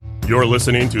You're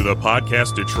listening to the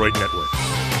Podcast Detroit Network.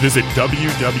 Visit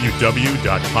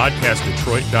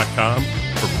www.podcastdetroit.com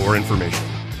for more information.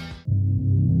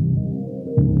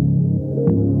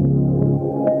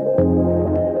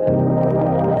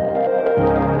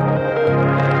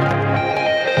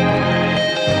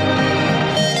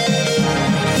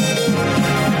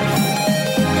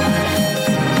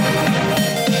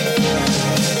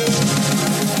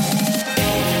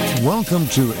 Welcome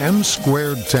to M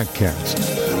Squared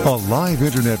TechCast, a live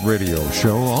internet radio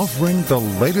show offering the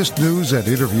latest news and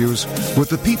interviews with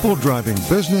the people driving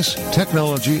business,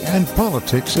 technology, and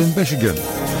politics in Michigan.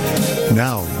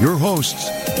 Now, your hosts,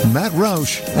 Matt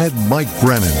Roush and Mike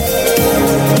Brennan.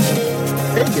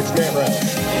 Hey, it's Matt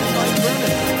Roush. And Mike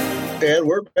Brennan. And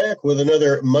we're back with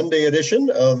another Monday edition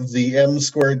of the M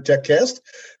Squared TechCast.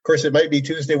 Of course, it might be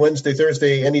Tuesday, Wednesday,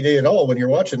 Thursday, any day at all when you're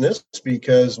watching this,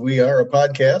 because we are a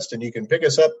podcast and you can pick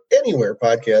us up anywhere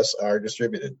podcasts are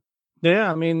distributed.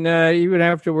 Yeah, I mean, even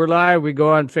after we're live, we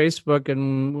go on Facebook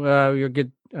and you'll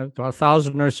get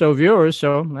 1,000 or so viewers.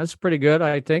 So that's pretty good,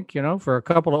 I think, for a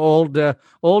couple of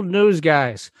old news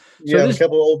guys. So yeah, a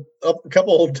couple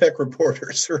old tech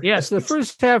reporters. Right? Yes, the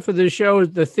first half of the show,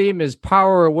 the theme is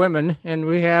Power of Women. And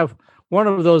we have one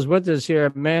of those with us here,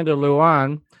 Amanda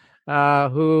Luan.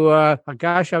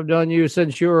 Gosh, I've known you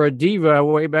since you were a diva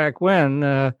way back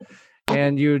when,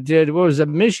 and you did, what was a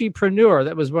Michipreneur?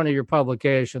 That was one of your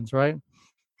publications, right?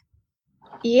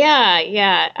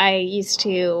 Yeah. I used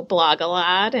to blog a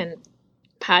lot and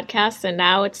podcasts, and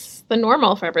now it's the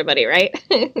normal for everybody, right?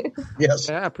 Yes.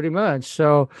 Yeah, pretty much.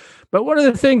 So, but one of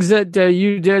the things that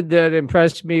you did that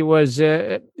impressed me was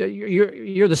you're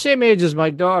the same age as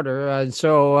my daughter, and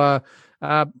so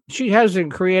she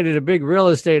hasn't created a big real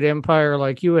estate empire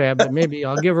like you have, but maybe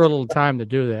I'll give her a little time to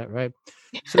do that, right?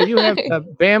 So you have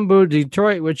Bamboo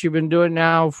Detroit, which you've been doing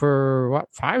now for,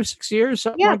 5-6 years?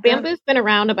 Yeah, like Bamboo's been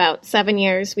around about 7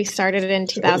 years. We started it in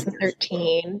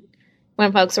 2013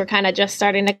 when folks were kind of just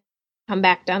starting to come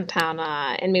back downtown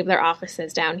and move their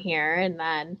offices down here. And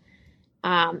then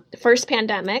the first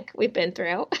pandemic we've been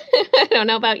through. I don't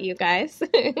know about you guys.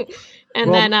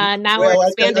 And then now we're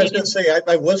expanding. I was going to say,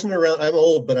 I wasn't around. I'm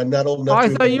old, but I'm not old enough. I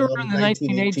thought you were in the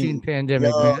 1918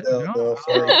 pandemic. No,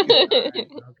 sorry. Okay.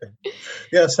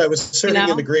 Yes, I was serving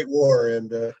in the Great War.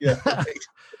 And yeah.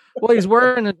 Well, he's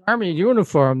wearing an army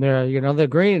uniform there, the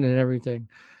green and everything.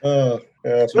 Yeah,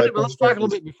 let's talk a little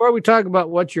bit before we talk about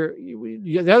what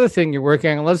the other thing you're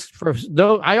working on.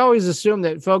 I always assume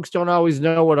that folks don't always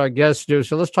know what our guests do.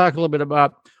 So let's talk a little bit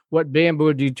about what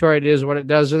Bamboo Detroit is, what it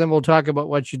does, and then we'll talk about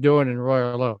what you're doing in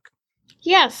Royal Oak.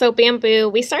 Yeah, so Bamboo,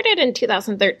 we started in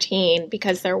 2013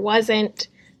 because there wasn't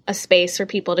a space for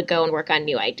people to go and work on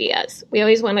new ideas. We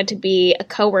always wanted to be a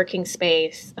co-working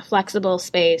space, a flexible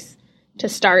space to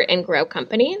start and grow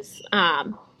companies.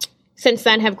 Since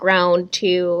then have grown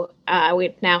to,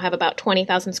 we now have about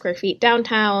 20,000 square feet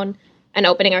downtown and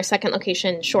opening our second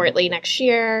location shortly next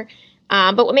year.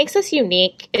 But what makes us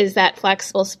unique is that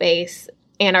flexible space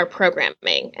and our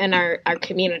programming and our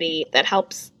community that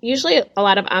helps usually a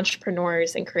lot of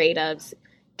entrepreneurs and creatives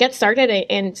get started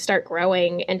and start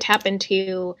growing and tap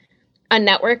into a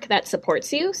network that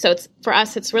supports you. So for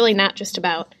us, it's really not just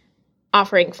about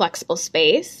offering flexible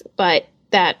space, but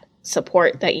that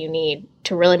support that you need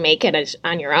to really make it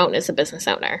on your own as a business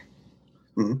owner.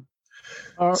 Mm-hmm.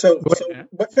 So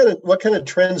what kind of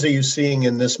trends are you seeing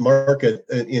in this market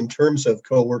in terms of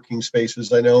co-working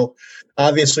spaces? I know,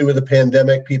 obviously, with the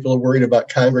pandemic, people are worried about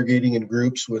congregating in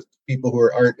groups with people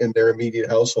who aren't in their immediate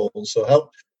households. So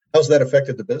how's that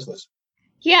affected the business?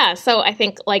 Yeah, so I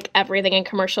think like everything in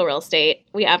commercial real estate,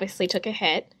 we obviously took a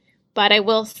hit. But I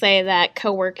will say that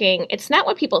co-working, it's not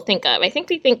what people think of. I think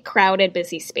they think crowded,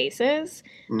 busy spaces.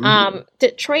 Mm-hmm.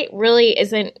 Detroit really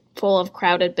isn't full of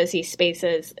crowded, busy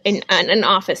spaces in an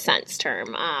office sense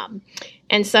term.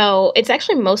 And so it's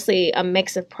actually mostly a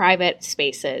mix of private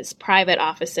spaces, private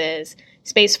offices,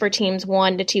 space for teams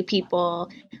 1 to 2 people,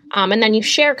 and then you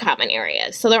share common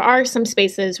areas. So there are some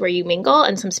spaces where you mingle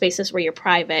and some spaces where you're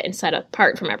private and set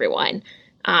apart from everyone.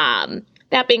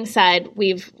 That being said,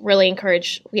 we've really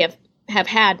encouraged, we have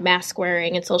had mask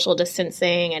wearing and social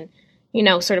distancing and,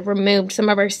 sort of removed some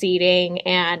of our seating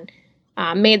and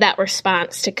made that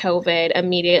response to COVID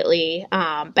immediately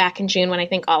back in June when I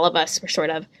think all of us were sort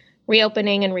of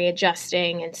reopening and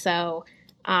readjusting. And so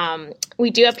we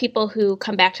do have people who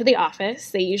come back to the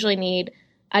office. They usually need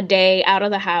a day out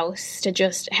of the house to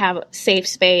just have safe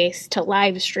space to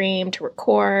live stream, to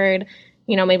record.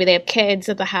 Maybe they have kids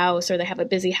at the house or they have a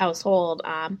busy household.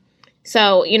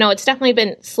 So, it's definitely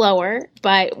been slower,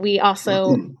 but we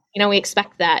also, we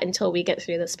expect that until we get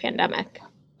through this pandemic.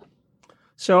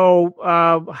 So,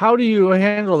 how do you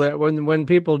handle that when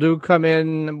people do come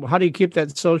in? How do you keep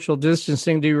that social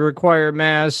distancing? Do you require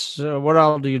masks? What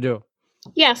all do you do?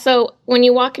 Yeah, so when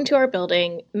you walk into our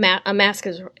building, a mask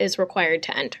is required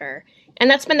to enter.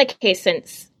 And that's been the case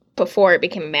since before it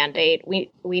became a mandate.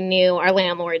 We knew our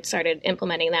landlord started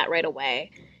implementing that right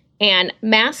away. And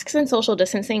masks and social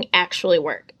distancing actually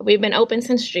work. We've been open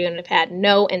since June and have had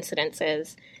no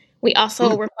incidences. We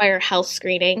also require health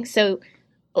screening. So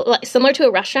similar to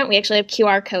a restaurant, we actually have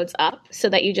QR codes up so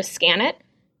that you just scan it,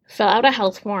 fill out a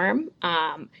health form.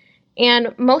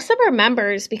 And most of our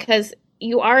members, because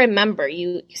you are a member,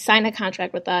 you sign a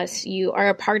contract with us, you are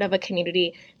a part of a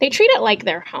community, they treat it like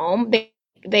their home.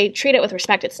 They treat it with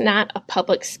respect. It's not a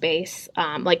public space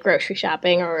like grocery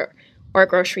shopping or a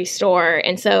grocery store.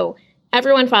 And so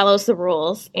everyone follows the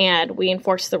rules and we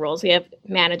enforce the rules. We have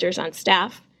managers on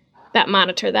staff that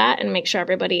monitor that and make sure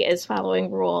everybody is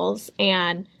following rules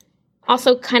and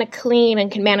also kind of clean and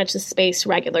can manage the space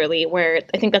regularly, where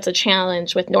I think that's a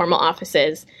challenge with normal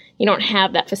offices. You don't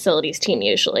have that facilities team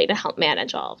usually to help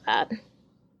manage all of that.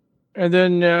 And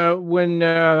then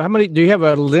how many, do you have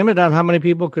a limit on how many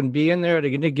people can be in there at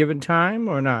a given time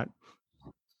or not?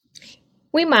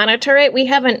 We monitor it. We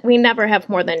never have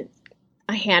more than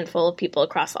a handful of people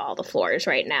across all the floors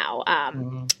right now.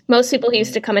 Most people who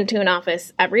used to come into an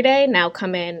office every day now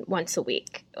come in once a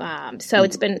week. So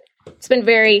it's been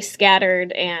very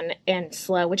scattered and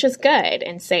slow, which is good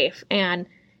and safe. And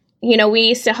we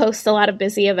used to host a lot of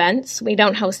busy events. We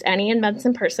don't host any events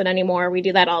in person anymore. We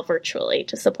do that all virtually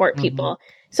to support people.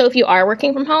 So if you are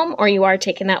working from home or you are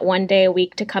taking that one day a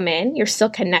week to come in, you're still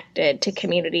connected to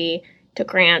community, to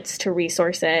grants, to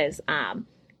resources.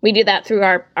 We do that through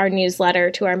our newsletter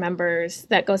to our members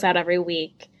that goes out every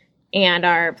week, and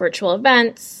our virtual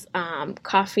events,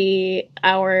 coffee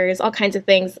hours, all kinds of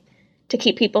things to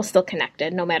keep people still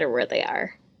connected no matter where they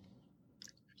are.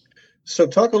 So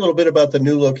talk a little bit about the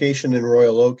new location in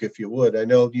Royal Oak, if you would. I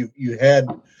know you had,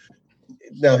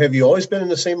 now have you always been in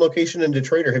the same location in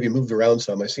Detroit or have you moved around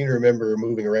some? I seem to remember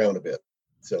moving around a bit.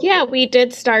 So yeah, we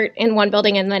did start in one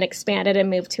building and then expanded and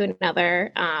moved to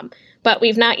another. But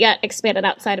we've not yet expanded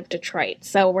outside of Detroit.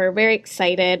 So we're very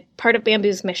excited. Part of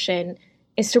Bamboo's mission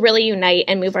is to really unite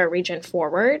and move our region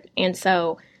forward. And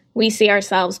so we see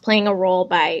ourselves playing a role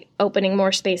by opening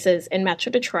more spaces in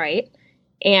Metro Detroit.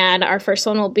 And our first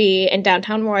one will be in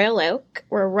downtown Royal Oak.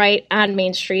 We're right on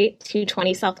Main Street,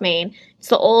 220 South Main. It's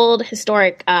the old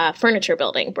historic furniture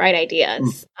building, Bright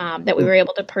Ideas, that we were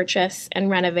able to purchase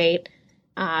and renovate.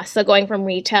 So going from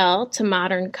retail to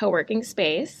modern co-working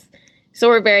space. So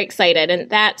we're very excited. And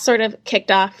that sort of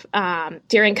kicked off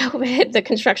during COVID. The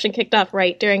construction kicked off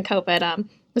right during COVID,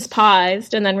 was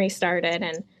paused and then restarted.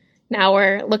 And now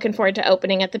we're looking forward to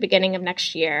opening at the beginning of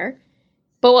next year.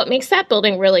 But what makes that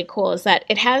building really cool is that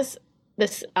it has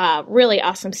this really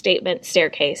awesome statement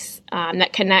staircase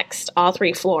that connects all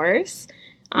three floors.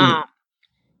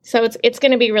 So it's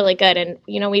going to be really good. And,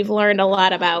 we've learned a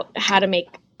lot about how to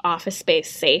make office space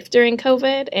safe during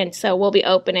COVID. And so we'll be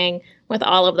opening with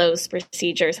all of those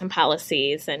procedures and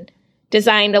policies and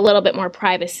designed a little bit more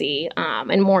privacy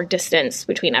and more distance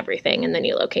between everything in the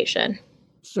new location.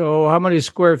 So how many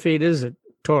square feet is it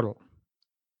total?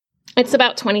 It's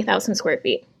about 20,000 square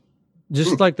feet.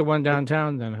 Just like the one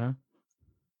downtown then, huh?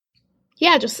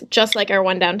 Yeah, just like our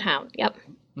one downtown. Yep.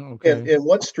 Okay. And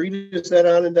what street is that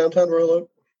on in downtown Royal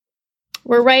Oak?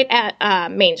 We're right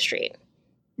at Main Street.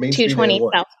 Main 220 Street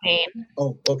South Main.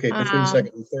 Oh, okay. Between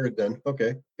second and third then.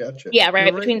 Okay. Gotcha. Yeah,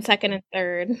 right between second and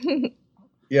third.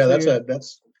 Yeah, that's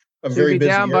a very busy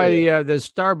down area. by the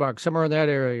Starbucks, somewhere in that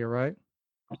area, right?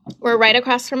 We're right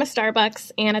across from a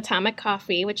Starbucks and Atomic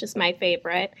Coffee, which is my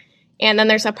favorite. And then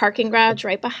there's a parking garage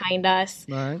right behind us.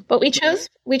 Right. But we chose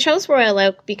Royal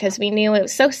Oak because we knew it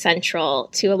was so central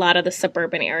to a lot of the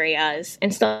suburban areas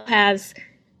and still has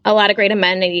a lot of great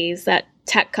amenities that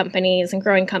tech companies and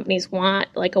growing companies want,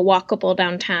 like a walkable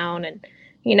downtown and,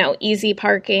 easy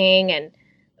parking and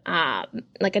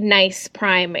like a nice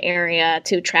prime area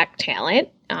to attract talent.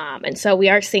 And so we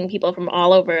are seeing people from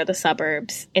all over the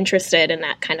suburbs interested in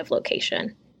that kind of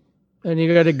location. And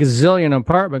you got a gazillion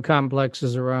apartment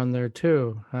complexes around there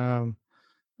too.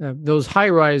 Those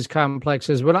high-rise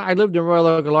complexes. When I lived in Royal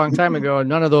Oak a long time ago, and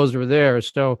none of those were there.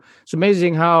 So it's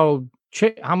amazing how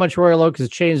much Royal Oak has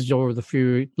changed over the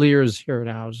few years here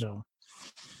now. So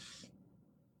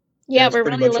yeah, we're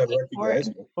really looking forward.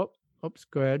 Oops,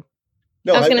 go ahead.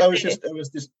 No, I was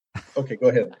just. Okay, go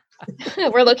ahead.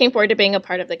 We're looking forward to being a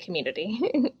part of the community.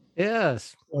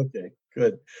 Yes. Okay,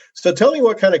 good. So tell me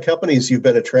what kind of companies you've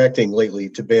been attracting lately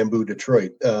to Bamboo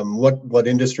Detroit. What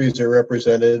industries are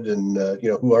represented and,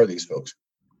 who are these folks?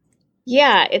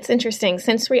 Yeah, it's interesting.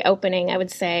 Since reopening, I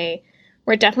would say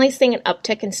we're definitely seeing an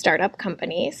uptick in startup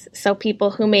companies. So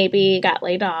people who maybe got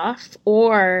laid off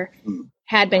or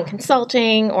had been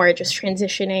consulting or just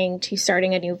transitioning to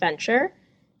starting a new venture.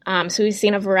 So we've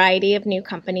seen a variety of new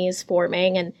companies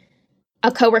forming, and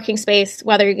a co-working space,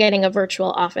 whether you're getting a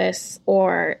virtual office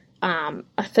or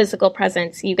a physical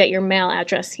presence, you get your mail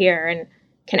address here and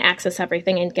can access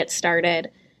everything and get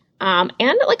started.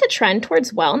 And like a trend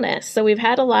towards wellness. So we've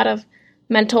had a lot of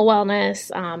mental wellness,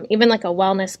 even like a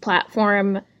wellness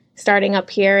platform starting up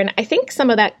here. And I think some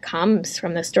of that comes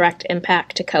from this direct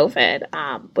impact to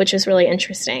COVID, which is really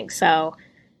interesting. So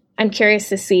I'm curious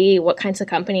to see what kinds of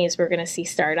companies we're going to see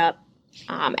start up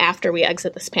after we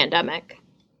exit this pandemic.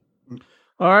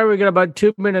 All right, we got about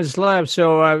 2 minutes left.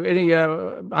 So any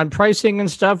on pricing and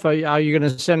stuff, are you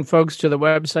going to send folks to the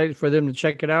website for them to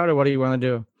check it out, or what do you want to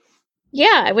do?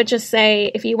 Yeah, I would just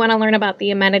say if you want to learn about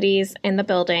the amenities in the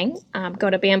building, go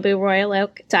to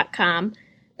bambooroyaloak.com.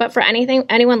 But for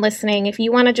anyone listening, if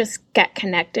you want to just get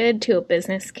connected to a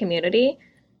business community,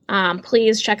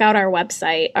 please check out our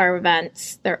website, our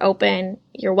events. They're open.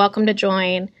 You're welcome to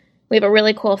join. We have a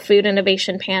really cool food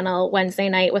innovation panel Wednesday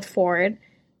night with Ford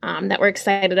that we're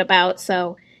excited about.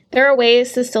 So there are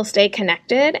ways to still stay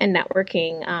connected and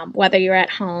networking, whether you're at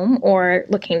home or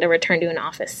looking to return to an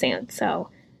office soon. So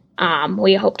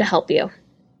we hope to help you.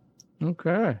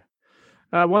 Okay.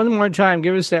 One more time,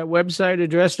 give us that website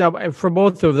address now for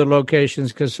both of the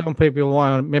locations, because some people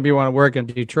want to work in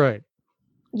Detroit.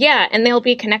 Yeah, and they'll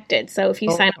be connected. So if you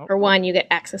sign up for one, you get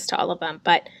access to all of them.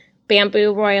 But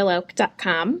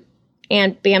bambooroyaloak.com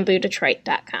and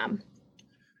bamboodetroit.com.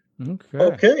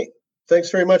 Okay.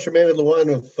 Thanks very much, Amanda Luan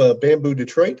of Bamboo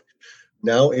Detroit,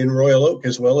 now in Royal Oak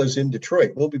as well as in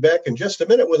Detroit. We'll be back in just a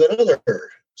minute with another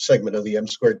segment of the M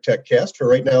Squared TechCast. For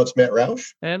right now, it's Matt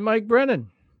Roush. And Mike Brennan.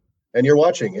 And you're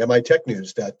watching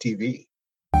mitechnews.tv.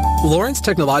 Lawrence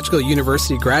Technological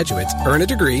University graduates earn a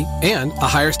degree and a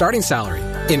higher starting salary.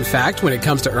 In fact, when it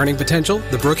comes to earning potential,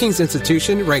 the Brookings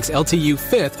Institution ranks LTU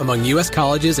 5th among U.S.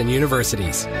 colleges and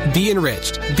universities. Be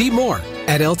enriched. Be more.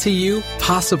 At LTU,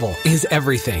 possible is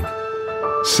everything.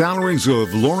 Salaries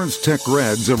of Lawrence Tech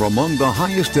grads are among the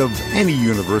highest of any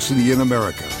university in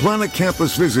America. Plan a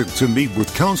campus visit to meet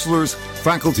with counselors,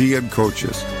 faculty, and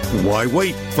coaches. Why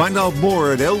wait? Find out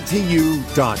more at ltu.edu.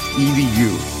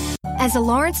 As a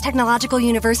Lawrence Technological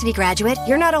University graduate,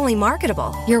 you're not only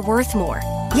marketable, you're worth more.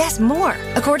 Yes, more.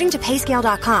 According to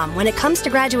Payscale.com, when it comes to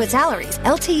graduate salaries,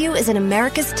 LTU is in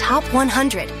America's top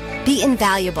 100. Be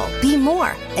invaluable. Be more.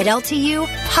 At LTU,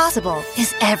 possible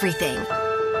is everything.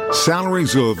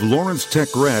 Salaries of Lawrence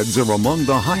Tech grads are among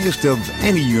the highest of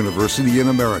any university in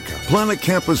America. Plan a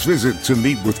campus visit to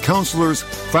meet with counselors,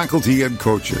 faculty, and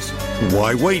coaches.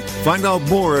 Why wait? Find out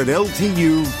more at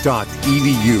ltu.edu.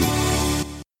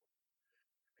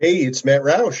 Hey, it's Matt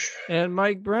Roush. And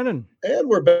Mike Brennan. And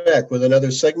we're back with another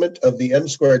segment of the M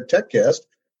Squared TechCast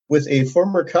with a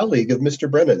former colleague of Mr.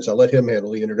 Brennan's. I'll let him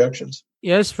handle the introductions.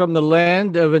 Yes, from the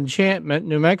land of enchantment,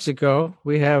 New Mexico,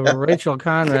 we have Rachel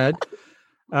Conrad.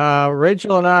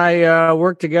 Rachel and I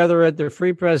worked together at the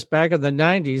Free Press back in the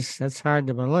 90s. That's hard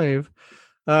to believe.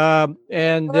 Then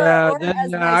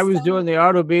I was doing the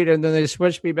Auto Beat, and then they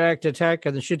switched me back to tech,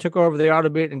 and then she took over the Auto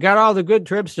Beat and got all the good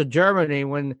trips to Germany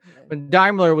when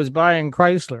Daimler was buying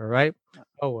Chrysler, right?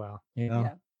 Oh, well,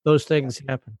 those things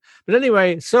happen. But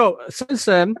anyway, so since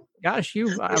then, gosh,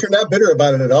 you're not bitter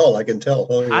about it at all, I can tell.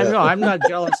 Oh, yeah. I know, I'm not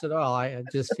jealous at all. I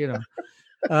just,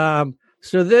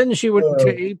 so then she went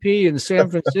to AP in San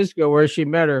Francisco, where she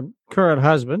met her current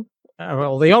husband.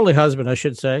 Well, the only husband, I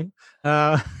should say.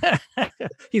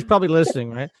 He's probably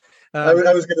listening, right? I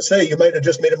was going to say, you might have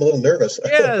just made him a little nervous.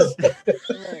 Yes.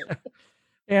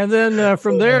 And then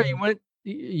from there,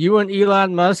 you and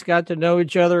Elon Musk got to know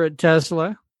each other at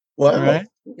Tesla. Wow. Right?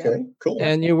 Okay, cool.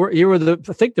 And you were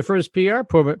the first PR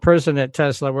person at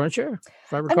Tesla, weren't you?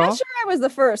 If I recall. I'm not sure I was the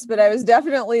first, but I was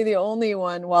definitely the only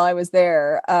one while I was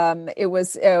there. It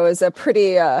was a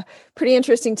pretty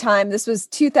interesting time. This was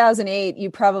 2008. You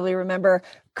probably remember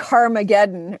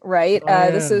Carmageddon, right?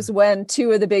 This was when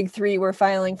two of the big three were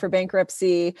filing for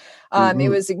bankruptcy. It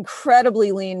was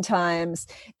incredibly lean times.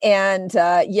 And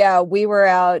we were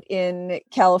out in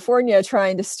California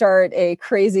trying to start a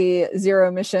crazy zero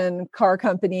emission car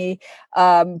company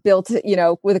built,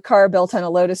 with a car built on a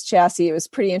Lotus chassis. It was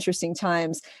pretty interesting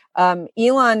times.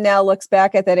 Elon now looks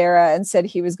back at that era and said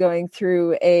he was going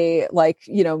through a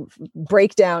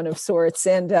breakdown of sorts.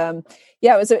 And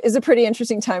it was a pretty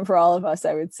interesting time for all of us,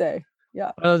 I would say.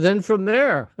 Yeah. Then from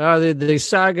there, the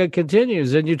saga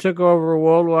continues. And you took over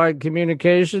worldwide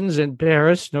communications in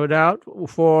Paris, no doubt,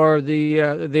 for the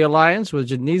alliance with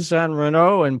Nissan,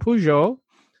 Renault, and Peugeot.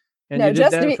 And No, you did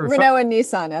just that for Renault and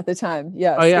Nissan at the time. Oh,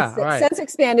 Yes. yeah, It's right. since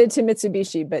expanded to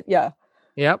Mitsubishi, but yeah.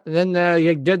 Yep. And then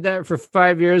you did that for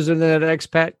 5 years, and then that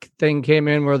expat thing came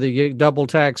in where the double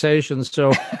taxation.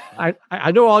 So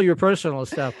I know all your personal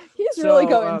stuff. He's really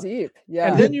going deep.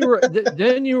 Yeah. And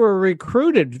then you were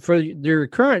recruited for your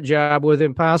current job with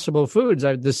Impossible Foods.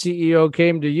 The CEO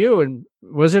came to you, and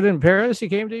was it in Paris? He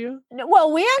came to you?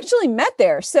 Well, we actually met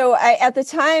there. So at the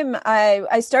time,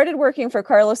 I started working for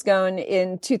Carlos Ghosn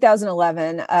in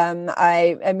 2011.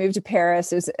 I moved to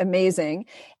Paris. It was amazing.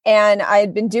 And I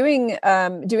had been doing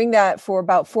that for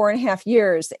about 4.5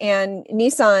 years. And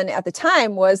Nissan at the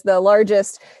time was the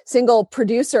largest single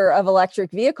producer of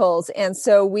electric vehicles. And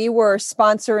so we were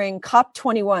sponsoring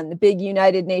COP21, the big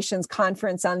United Nations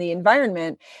conference on the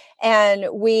environment. And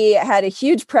we had a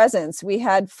huge presence. We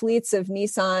had fleets of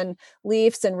Nissan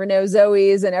Leafs and Renault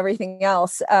Zoes and everything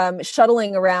else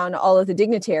shuttling around all of the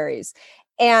dignitaries.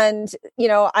 And,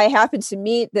 I happened to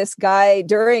meet this guy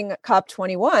during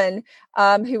COP21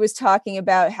 who was talking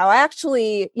about how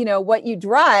actually, what you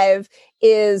drive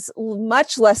is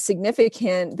much less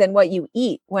significant than what you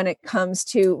eat when it comes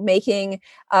to making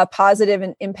a positive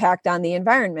impact on the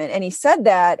environment. And he said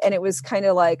that, and it was kind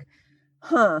of like,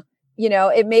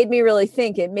 it made me really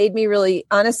think. It made me really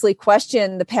honestly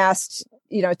question the past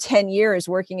 10 years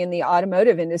working in the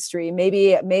automotive industry.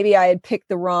 Maybe I had picked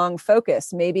the wrong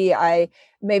focus. Maybe I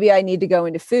need to go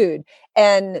into food.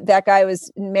 And that guy was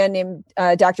a man named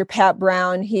Dr. Pat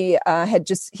Brown. He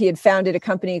had founded a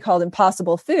company called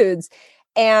Impossible Foods.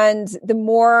 And the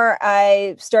more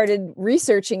I started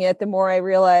researching it, the more I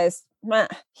realized,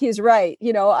 he's right.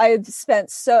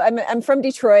 I'm from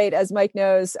Detroit, as Mike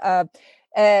knows,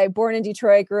 born in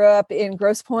Detroit, grew up in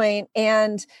Grosse Pointe,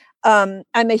 and I'm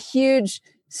a huge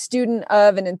student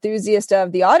of and enthusiast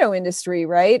of the auto industry,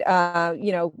 right?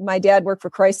 My dad worked for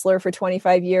Chrysler for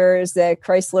 25 years.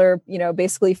 Chrysler,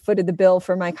 basically footed the bill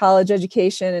for my college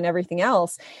education and everything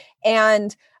else.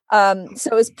 And so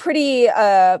it was pretty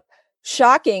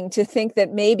shocking to think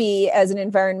that maybe as an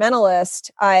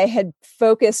environmentalist, I had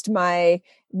focused my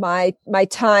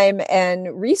time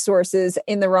and resources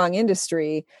in the wrong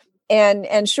industry.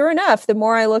 And sure enough, the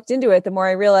more I looked into it, the more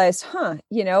I realized,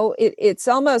 it's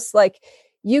almost like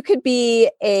you could be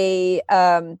a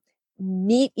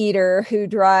meat eater who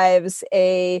drives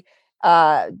a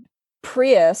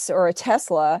Prius or a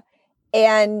Tesla,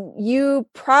 and you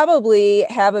probably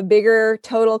have a bigger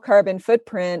total carbon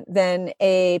footprint than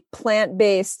a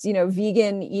plant-based,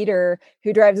 vegan eater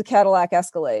who drives a Cadillac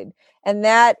Escalade. And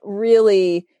that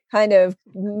really kind of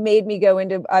made me go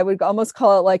into, I would almost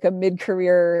call it like a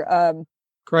mid-career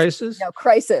crisis.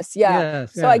 Crisis. Yeah.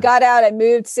 So I got out, I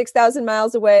moved 6,000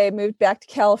 miles away, moved back to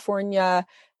California,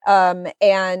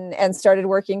 and started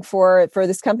working for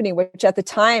this company, which at the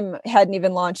time hadn't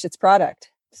even launched its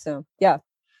product. So, yeah.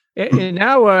 And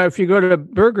now, if you go to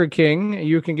Burger King,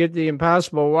 you can get the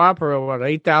Impossible Whopper of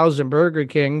 8,000 Burger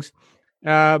Kings.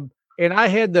 And I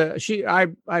had her and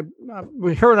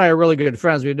I are really good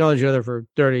friends. We've known each other for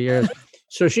 30 years.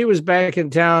 So she was back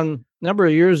in town a number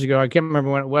of years ago. I can't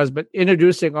remember when it was, but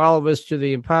introducing all of us to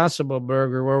the Impossible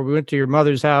Burger, where we went to your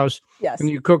mother's house. Yes. And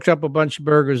you cooked up a bunch of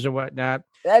burgers and whatnot.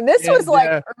 And this was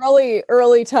like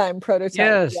early time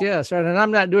prototype. Yes. And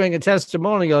I'm not doing a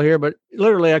testimonial here, but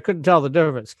literally I couldn't tell the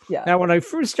difference. Yeah. Now, when I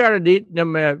first started eating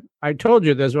them, I told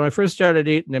you this, when I first started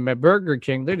eating them at Burger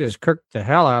King, they just cooked the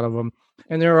hell out of them.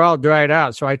 And they were all dried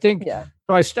out. So I think so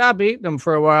I stopped eating them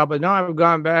for a while, but now I've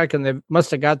gone back and they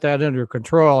must have got that under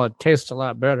control. It tastes a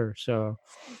lot better. So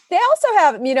they also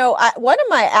have, one of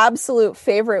my absolute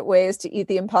favorite ways to eat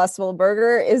the Impossible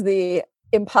Burger is the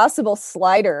Impossible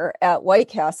Slider at White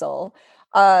Castle.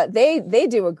 They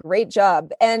do a great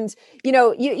job. And,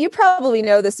 you probably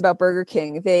know this about Burger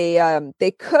King.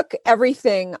 They cook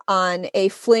everything on a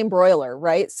flame broiler,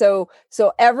 right? So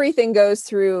everything goes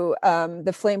through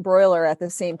the flame broiler at the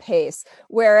same pace.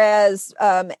 Whereas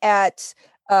at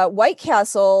White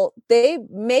Castle, they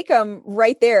make them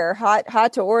right there,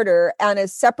 hot to order on a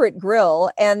separate grill.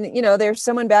 And, there's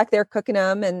someone back there cooking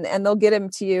them and they'll get them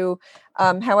to you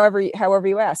however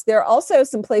you ask. There are also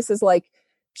some places like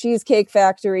Cheesecake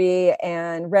Factory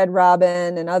and Red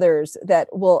Robin and others that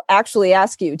will actually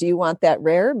ask you, do you want that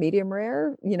rare, medium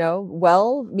rare,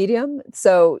 medium?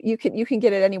 So you can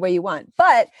get it any way you want.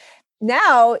 But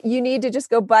now you need to just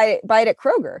go buy it at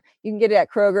Kroger. You can get it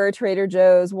at Kroger, Trader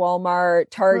Joe's, Walmart,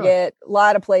 Target, a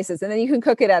lot of places. And then you can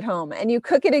cook it at home, and you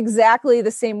cook it exactly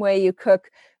the same way you cook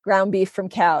ground beef from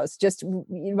cows. Just,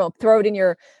 throw it in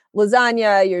your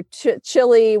lasagna, your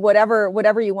chili,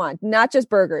 whatever you want, not just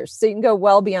burgers. So you can go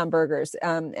well beyond burgers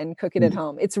and cook it at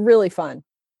home. It's really fun.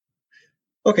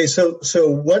 Okay, so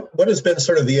what has been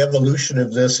sort of the evolution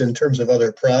of this in terms of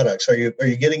other products? Are you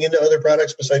getting into other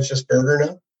products besides just burger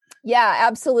now? Yeah,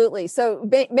 absolutely. So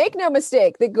make no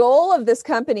mistake, the goal of this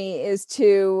company is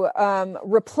to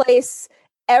replace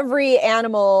every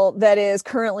animal that is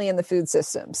currently in the food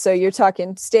system. So you're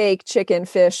talking steak, chicken,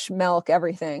 fish, milk,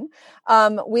 everything.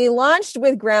 We launched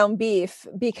with ground beef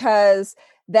because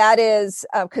that is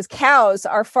because cows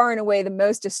are far and away the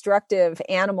most destructive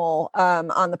animal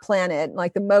on the planet.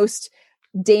 Like the most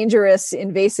dangerous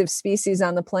invasive species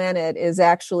on the planet is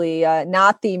actually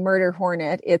not the murder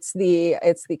hornet. It's the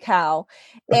cow.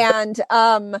 And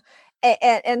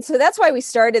so that's why we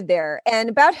started there. And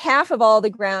about half of all of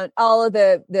the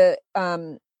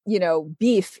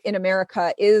beef in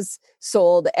America is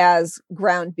sold as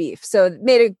ground beef. So it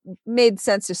made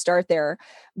sense to start there.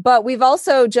 But we've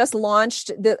also just launched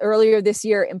earlier this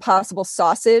year, Impossible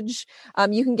Sausage.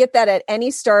 You can get that at any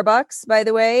Starbucks, by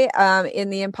the way,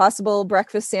 in the Impossible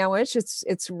breakfast sandwich.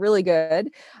 It's really good.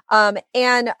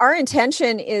 And our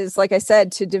intention is, like I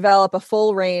said, to develop a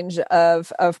full range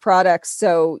of products.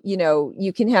 So,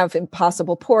 you can have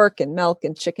Impossible pork and milk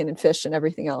and chicken and fish and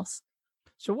everything else.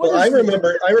 So I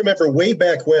remember way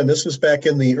back when, this was back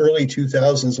in the early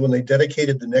 2000s when they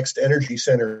dedicated the Next Energy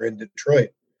Center in Detroit.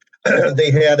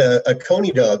 They had a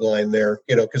Coney dog line there,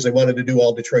 because they wanted to do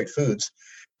all Detroit foods.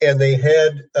 And they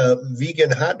had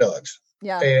vegan hot dogs.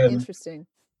 Yeah, interesting.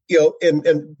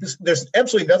 And there's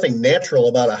absolutely nothing natural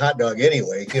about a hot dog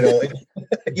anyway,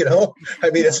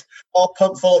 it's all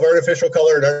pumped full of artificial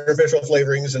color and artificial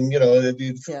flavorings and,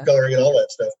 food coloring and all that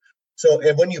stuff. So,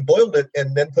 and when you boiled it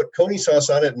and then put Coney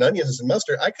sauce on it and onions and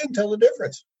mustard, I couldn't tell the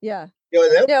difference. Yeah.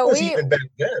 And that was even back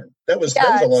then. That was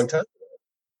a long time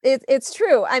ago. It's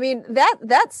true. I mean,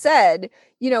 that said,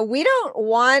 we don't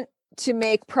want to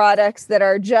make products that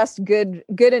are just good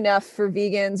enough for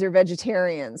vegans or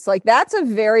vegetarians. Like that's a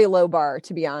very low bar,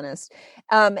 to be honest.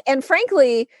 And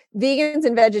frankly, vegans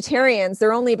and vegetarians,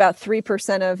 they're only about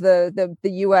 3% of the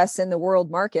US and the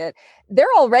world market.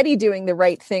 They're already doing the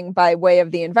right thing by way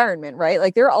of the environment, right?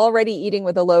 Like they're already eating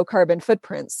with a low carbon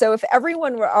footprint. So if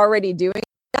everyone were already doing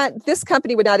that, this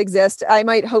company would not exist. I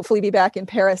might hopefully be back in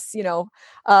Paris,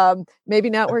 maybe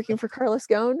not working for Carlos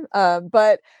Ghosn,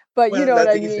 but you know what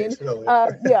I mean?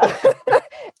 Yeah.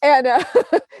 And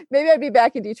maybe I'd be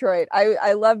back in Detroit.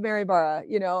 I love Mary Barra,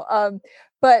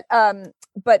 but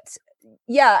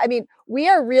yeah, I mean, we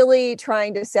are really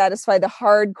trying to satisfy the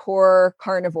hardcore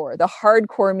carnivore, the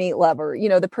hardcore meat lover,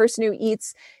 the person who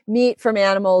eats meat from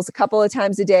animals a couple of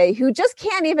times a day, who just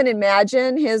can't even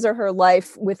imagine his or her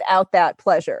life without that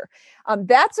pleasure.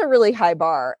 That's a really high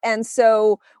bar. And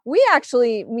so we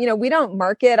actually, we don't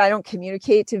market, I don't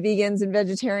communicate to vegans and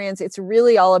vegetarians. It's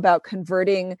really all about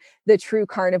converting the true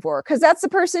carnivore, because that's the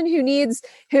person who needs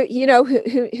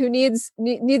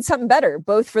something better,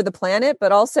 both for the planet,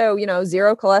 but also,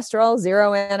 zero cholesterol,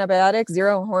 zero antibiotics,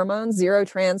 zero hormones, zero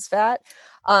trans fat.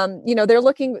 They're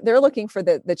looking for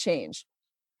the change.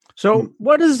 So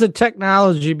what is the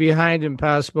technology behind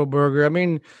Impossible Burger? I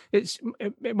mean, it's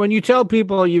when you tell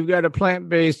people you've got a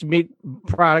plant-based meat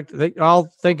product, they all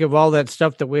think of all that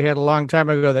stuff that we had a long time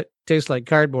ago that tastes like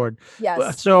cardboard.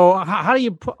 Yes. So how do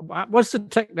you what's the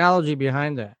technology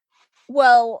behind that?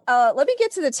 Well, let me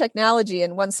get to the technology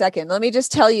in 1 second. Let me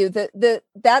just tell you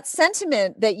that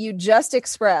sentiment that you just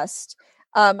expressed,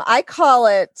 I call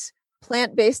it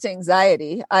plant-based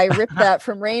anxiety. I ripped that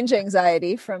from range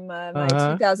anxiety from my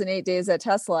 2008 days at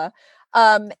Tesla.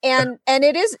 And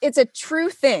it's a true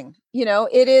thing.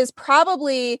 It is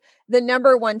probably the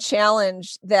number one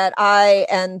challenge that I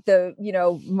and the,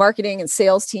 marketing and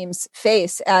sales teams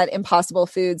face at Impossible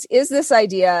Foods is this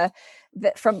idea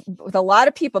that with a lot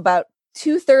of people, about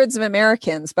 2/3 of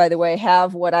Americans, by the way,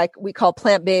 have what we call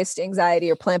plant-based anxiety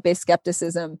or plant-based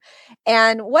skepticism.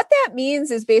 And what that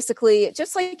means is basically,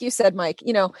 just like you said, Mike,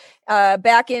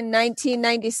 back in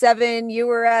 1997, you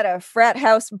were at a frat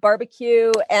house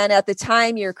barbecue. And at the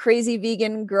time, your crazy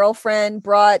vegan girlfriend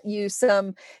brought you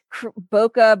some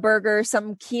Boca burger,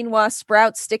 some quinoa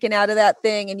sprouts sticking out of that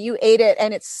thing, and you ate it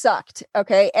and it sucked.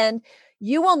 Okay. And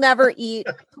you will never eat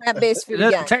plant-based food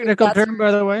again. That's a technical term,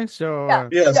 by the way. So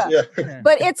yes.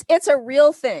 But it's a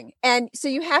real thing. And so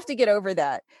you have to get over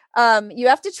that. You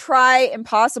have to try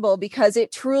Impossible because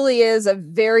it truly is a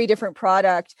very different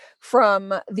product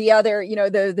from the other,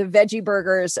 the veggie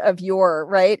burgers of yore,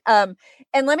 right?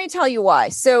 And let me tell you why.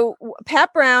 So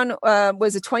Pat Brown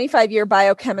was a 25-year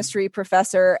biochemistry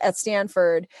professor at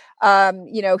Stanford.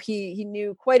 He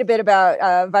knew quite a bit about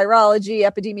virology,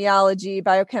 epidemiology,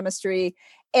 biochemistry.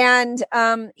 And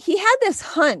he had this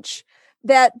hunch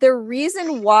that the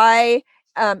reason why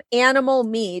animal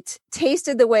meat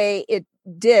tasted the way it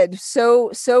did,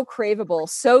 so craveable,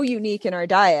 so unique in our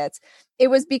diets, it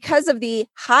was because of the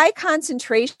high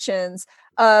concentrations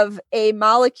of a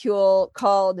molecule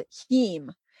called heme.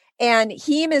 And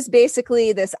heme is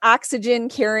basically this oxygen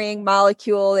carrying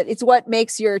molecule. It's what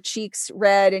makes your cheeks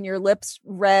red and your lips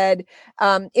red.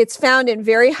 It's found in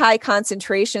very high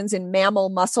concentrations in mammal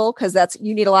muscle because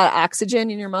you need a lot of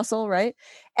oxygen in your muscle, right?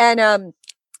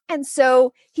 And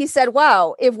so he said,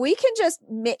 wow, if we can just,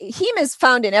 heme is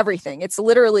found in everything. It's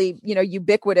literally,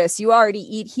 ubiquitous. You already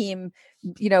eat heme,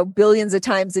 billions of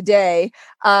times a day,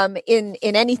 in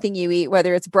anything you eat,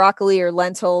 whether it's broccoli or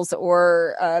lentils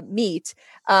or meat.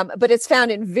 But it's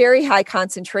found in very high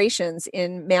concentrations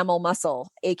in mammal muscle,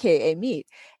 AKA meat.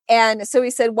 And so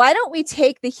he said, why don't we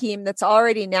take the heme that's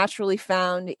already naturally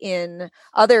found in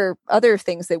other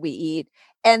things that we eat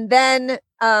and then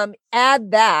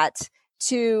add that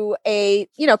to a,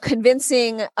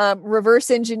 convincing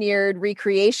reverse engineered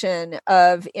recreation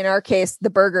of, in our case, the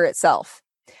burger itself.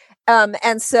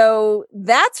 And so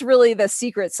that's really the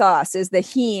secret sauce is the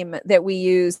heme that we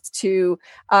use to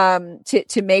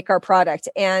make our product.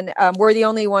 And we're the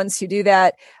only ones who do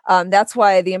that. That's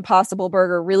why the Impossible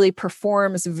Burger really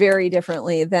performs very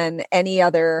differently than any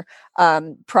other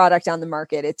product on the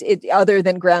market. It other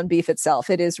than ground beef itself.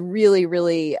 It is really,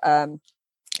 really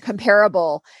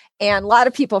comparable. And a lot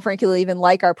of people, frankly, even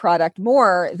like our product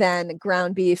more than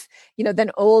ground beef, than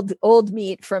old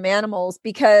meat from animals,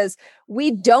 because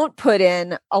we don't put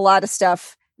in a lot of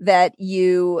stuff that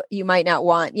you might not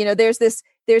want.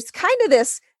 There's kind of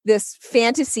this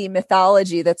fantasy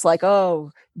mythology that's like, oh,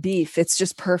 beef, it's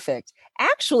just perfect.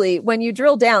 Actually, when you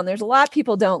drill down, there's a lot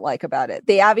people don't like about it.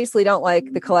 They obviously don't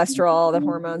like the cholesterol, the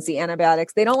hormones, the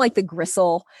antibiotics. They don't like the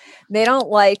gristle. They don't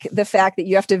like the fact that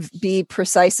you have to be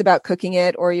precise about cooking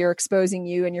it or you're exposing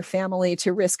you and your family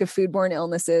to risk of foodborne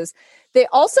illnesses. They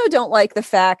also don't like the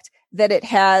fact that it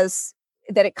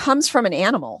comes from an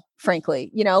animal,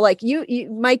 frankly. Like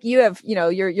you Mike, you have,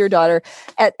 your daughter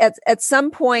at some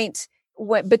point,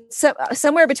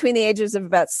 somewhere between the ages of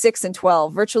about 6 and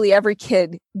 12, virtually every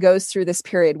kid goes through this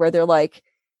period where they're like,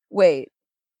 wait,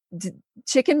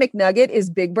 Chicken McNugget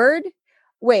is Big Bird?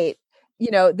 Wait,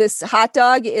 this hot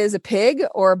dog is a pig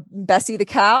or Bessie the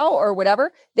cow or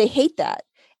whatever. They hate that.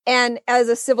 And as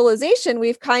a civilization,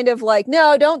 we've kind of like,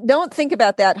 no, don't think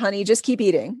about that, honey. Just keep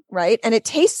eating. Right. And it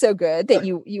tastes so good that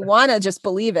you want to just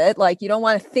believe it. Like you don't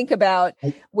want to think about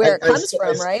where it comes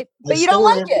from. Right. But you don't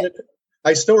like it.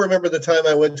 I still remember the time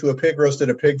I went to a pig roast at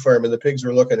a pig farm and the pigs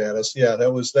were looking at us. Yeah,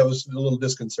 that was a little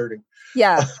disconcerting.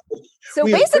 Yeah. So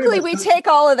basically we take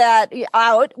all of that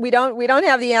out. We don't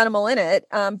have the animal in it,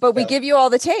 but we give you all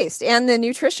the taste and the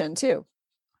nutrition too.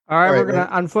 All right, we're going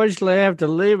to unfortunately have to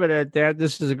leave it at that.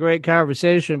 This is a great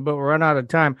conversation, but we're run out of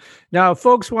time. Now, if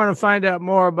folks want to find out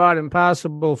more about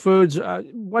Impossible Foods,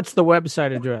 what's the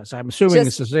website address? I'm assuming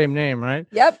it's the same name, right?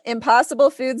 Yep,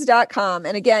 impossiblefoods.com.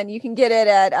 And again, you can get it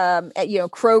at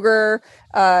Kroger,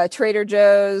 Trader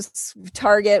Joe's,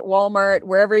 Target, Walmart,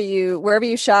 wherever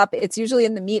you shop. It's usually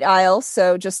in the meat aisle,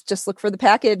 so just look for the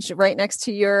package right next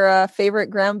to your favorite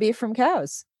ground beef from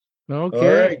cows. Okay.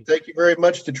 All right. Thank you very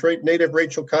much, Detroit native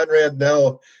Rachel Conrad,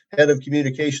 now head of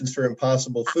communications for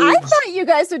Impossible Foods. I thought you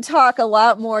guys would talk a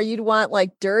lot more. You'd want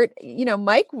like dirt.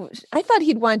 Mike, I thought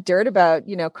he'd want dirt about,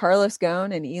 Carlos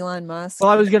Ghosn and Elon Musk.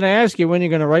 Well, I was going to ask you when you're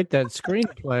going to write that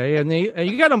screenplay. And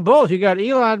you got them both. You got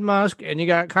Elon Musk and you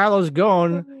got Carlos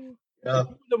Ghosn,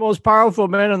 the most powerful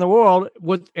men in the world.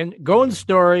 And Ghosn's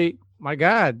story, my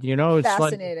God, it's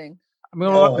fascinating.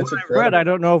 What I read, I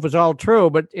don't know if it's all true,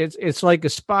 but it's like a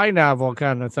spy novel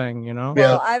kind of thing,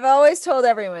 Well, I've always told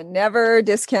everyone, never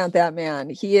discount that man.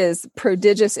 He is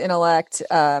prodigious intellect.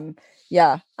 I'm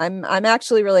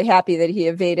actually really happy that he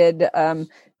evaded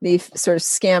the sort of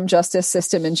scam justice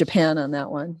system in Japan on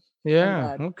that one.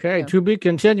 Yeah. Okay. Yeah. To be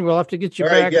continued. We'll have to get you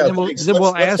back, and then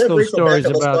we'll ask those stories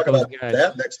about those guys.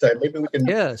 That next time. Maybe we can.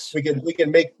 Yes. We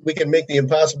can make the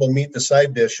Impossible meat the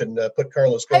side dish and put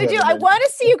Carlos. I do. I want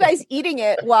to see you guys eating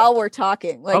it while we're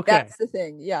talking. That's the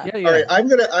thing. Yeah. All right.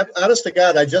 I'm honest to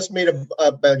God. I just made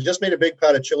a big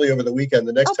pot of chili over the weekend.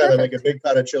 The next time I make a big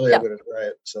pot of chili, I'm going to try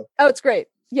it. So. Oh, it's great.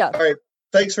 Yeah. All right.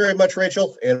 Thanks very much,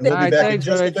 Rachel. And we'll All be right, back in thanks,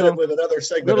 just a Rachel. minute with another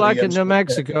segment Good of luck the in New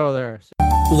Mexico there.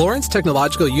 Lawrence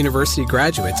Technological University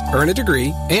graduates earn a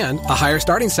degree and a higher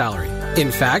starting salary.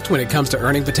 In fact, when it comes to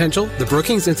earning potential, the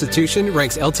Brookings Institution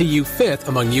ranks LTU 5th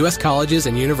among U.S. colleges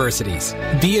and universities.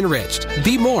 Be enriched.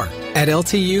 Be more. At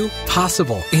LTU,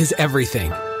 possible is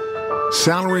everything.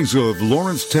 Salaries of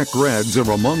Lawrence Tech grads are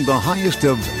among the highest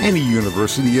of any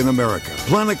university in America.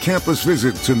 Plan a campus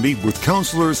visit to meet with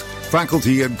counselors,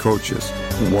 faculty, and coaches.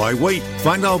 Why wait?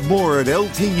 Find out more at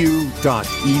ltu.edu.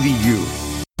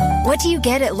 What do you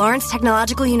get at Lawrence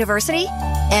Technological University?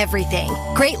 Everything.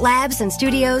 Great labs and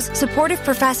studios, supportive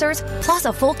professors, plus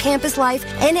a full campus life,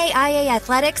 NAIA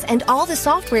athletics, and all the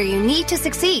software you need to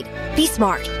succeed. Be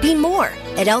smart. Be more.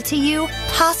 At LTU,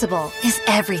 possible is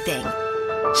everything.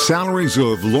 Salaries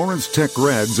of Lawrence Tech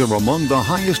grads are among the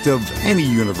highest of any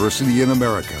university in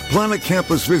America. Plan a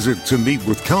campus visit to meet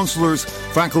with counselors,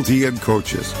 faculty, and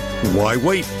coaches. Why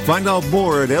wait? Find out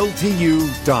more at ltu.edu.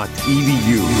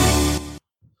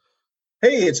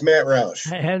 Hey, it's Matt Roush.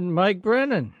 And Mike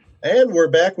Brennan. And we're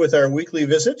back with our weekly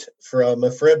visit from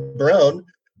Fred Brown,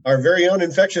 our very own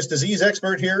infectious disease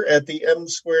expert here at the M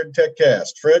Squared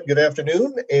TechCast. Fred, good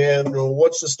afternoon. And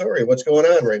what's the story? What's going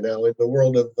on right now in the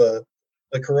world of the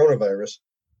coronavirus?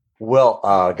 Well,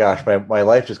 gosh, my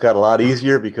life just got a lot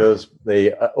easier because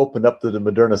they opened up the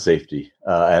Moderna safety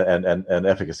and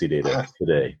efficacy data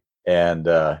today. And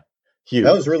huge.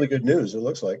 That was really good news, it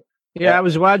looks like. Yeah, I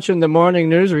was watching the morning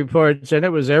news reports, and it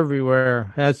was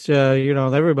everywhere. That's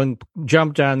everyone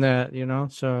jumped on that.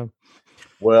 So.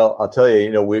 Well, I'll tell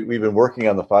you, we've been working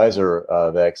on the Pfizer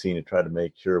vaccine to try to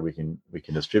make sure we can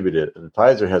distribute it. And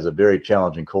Pfizer has a very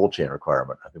challenging cold chain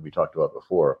requirement. I think we talked about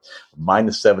before,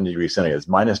 minus 70 degrees centigrade, it's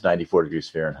minus 94 degrees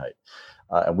Fahrenheit,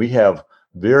 and we have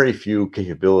very few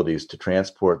capabilities to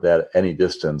transport that any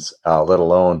distance, let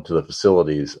alone to the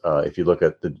facilities. If you look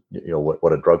at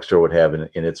what a drugstore would have in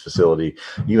its facility,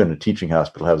 even a teaching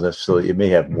hospital has a facility, it may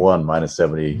have one minus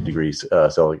 70 degrees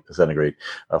centigrade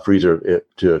freezer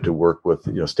to work with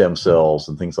stem cells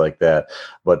and things like that.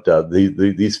 But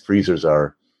these freezers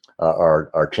are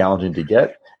challenging to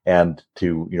get. And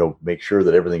to make sure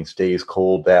that everything stays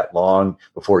cold that long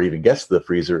before it even gets to the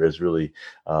freezer is really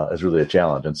a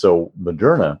challenge. And so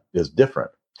Moderna is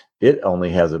different. It only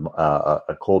has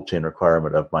a cold chain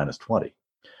requirement of minus 20,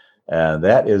 and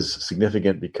that is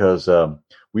significant because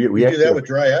we do that with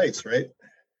dry ice, right?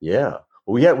 Yeah.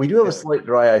 Well, we do have a slight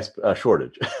dry ice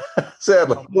shortage.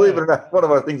 Sadly, believe it or not, one of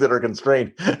our things that are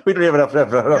constrained. We don't even have enough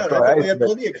dry ice. We had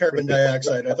plenty of carbon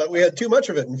dioxide. I thought we had too much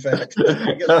of it, in fact.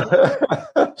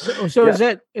 So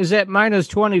is that minus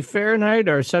 20 Fahrenheit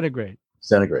or centigrade?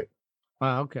 Centigrade.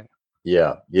 Wow. Okay.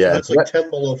 Yeah. So that's like 10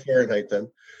 below Fahrenheit then.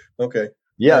 Okay.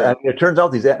 Yeah, and it turns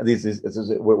out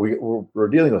we're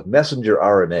dealing with messenger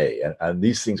RNA, and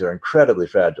these things are incredibly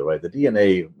fragile, right? The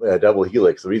DNA double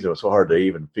helix, the reason it was so hard to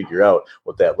even figure out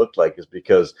what that looked like is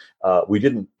because we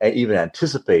didn't even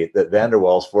anticipate that Van der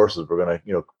Waals forces were going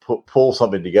to pull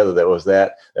something together that was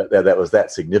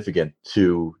that significant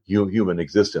to human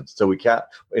existence. So we can't,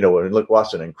 when we look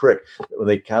Watson and Crick, when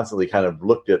they constantly kind of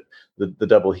looked at the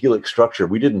double helix structure,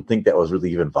 we didn't think that was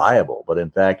really even viable. But in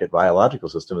fact, a biological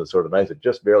system is sort of nice. It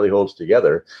just barely holds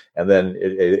together, and then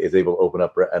it is able to open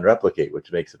up and replicate,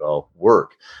 which makes it all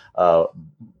work. But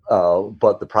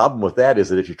the problem with that is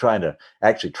that if you're trying to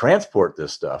actually transport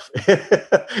this stuff,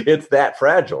 it's that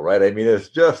fragile, right? I mean, it's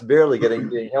just barely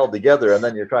being held together, and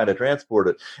then you're trying to transport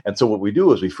it. And so what we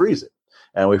do is we freeze it.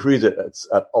 And we freeze it at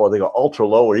they go ultra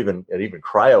low or even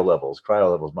cryo levels.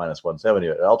 Cryo levels minus 170,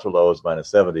 ultra low is minus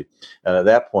 70. And at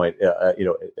that point,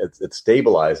 it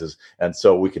stabilizes, and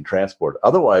so we can transport it.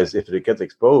 Otherwise, if it gets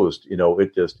exposed,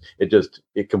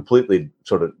 it completely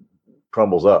sort of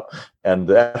crumbles up, and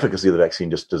the efficacy of the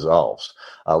vaccine just dissolves,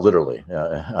 literally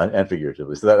and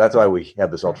figuratively. So that's why we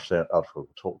have this ultra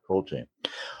cold chain.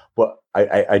 But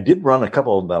I did run a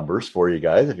couple of numbers for you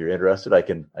guys. If you're interested, I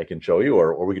can show you,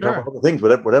 or we can talk about other things,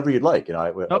 whatever you'd like.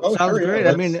 Sounds great.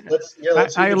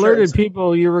 I alerted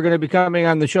people you were going to be coming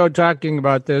on the show talking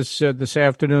about this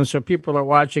afternoon, so people are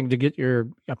watching to get your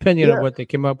opinion of what they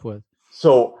came up with.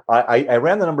 So I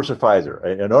ran the numbers for Pfizer.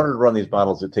 In order to run these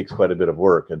models, it takes quite a bit of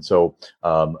work, and so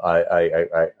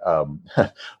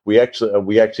we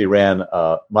actually ran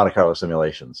Monte Carlo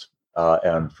simulations.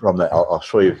 And from that, I'll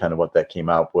show you kind of what that came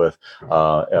out with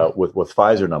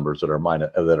Pfizer numbers that are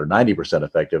 90%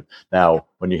 effective. Now,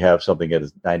 when you have something that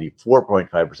is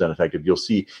 94.5% effective, you'll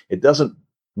see it doesn't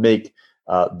make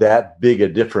that big a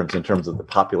difference in terms of the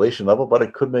population level, but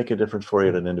it could make a difference for you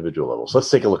at an individual level. So let's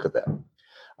take a look at that.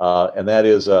 And that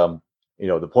is,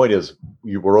 the point is,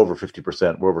 we're over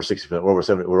 50%, we're over 60%, we're over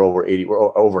 70%, we're over 80%,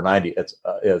 we're over 90%.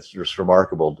 It's just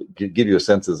remarkable. To give you a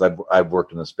sense, as I've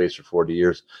worked in this space for 40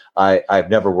 years, I've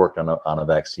never worked on a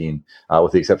vaccine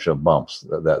with the exception of mumps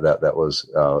that was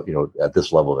at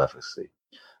this level of efficacy.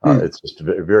 It's just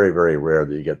very, very rare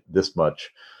that you get this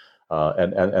much.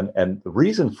 And the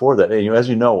reason for that, as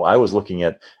you know, I was looking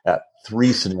at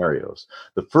 3 scenarios.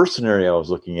 The first scenario I was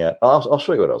looking at, I'll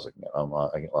show you what I was looking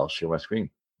at. I'll share my screen.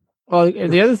 Well,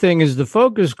 the other thing is the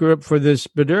focus group for this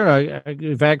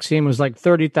Moderna vaccine was like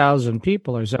 30,000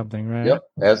 people or something, right? Yep.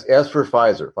 As for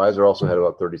Pfizer also had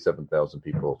about 37,000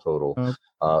 people total. Okay.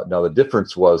 Now the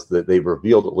difference was that they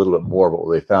revealed a little bit more about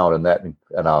what they found,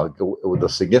 and I'll go, the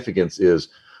significance is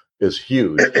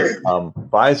huge.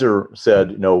 Pfizer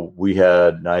said, we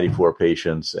had 94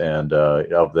 patients, and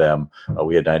of them,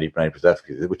 we had 90%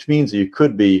 efficacy, which means you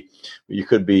could be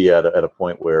at a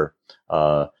point where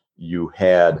you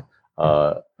had,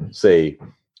 say,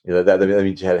 that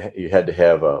means you had to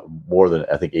have more than,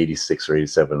 I think, 86 or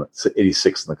 87,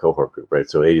 86 in the cohort group, right?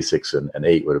 So 86 and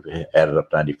 8 would have added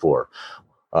up 94.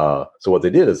 So what they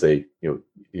did is you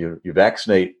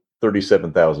vaccinate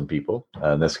 37,000 people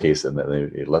in this case, and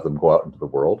then they let them go out into the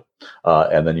world,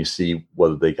 and then you see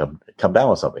whether they come down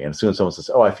with something. And as soon as someone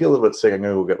says, "Oh, I feel a little bit sick, I'm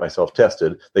going to go get myself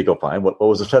tested," they go, "Fine. What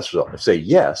was the test result?" If they say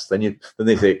yes, then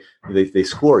they say they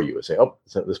score you and say, "Oh,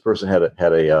 so this person had an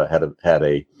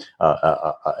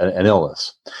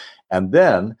illness," and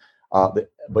then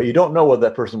but you don't know whether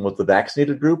that person was the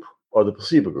vaccinated group or the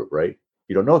placebo group, right?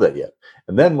 You don't know that yet.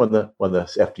 And then when the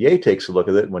FDA takes a look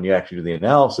at it, when you actually do the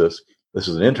analysis. This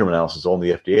is an interim analysis.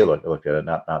 Only the FDA looked at it,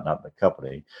 not the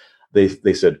company.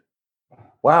 They said,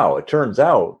 "Wow! It turns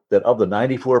out that of the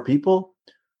 94 people,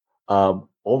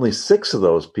 only 6 of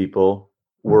those people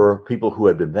were people who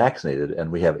had been vaccinated,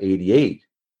 and we have 88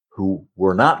 who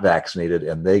were not vaccinated,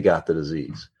 and they got the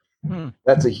disease."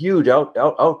 That's a huge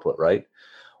output, right?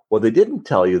 What they didn't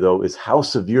tell you though is how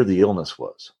severe the illness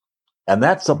was. And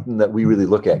that's something that we really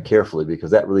look at carefully,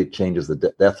 because that really changes the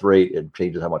death rate. It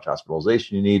changes how much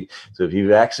hospitalization you need. So if you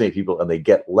vaccinate people and they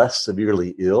get less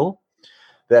severely ill,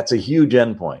 that's a huge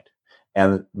endpoint.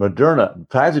 And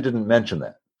Pfizer didn't mention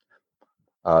that.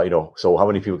 So how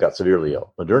many people got severely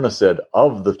ill? Moderna said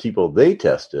of the people they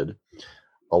tested,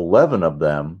 11 of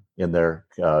them in their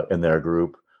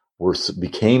group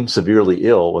became severely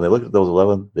ill. When they looked at those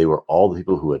 11, they were all the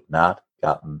people who had not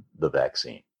gotten the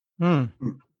vaccine.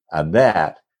 And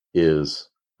that is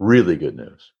really good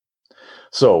news.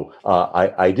 So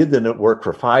I did the work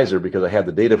for Pfizer because I had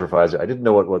the data for Pfizer. I didn't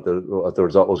know what the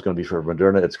result was going to be for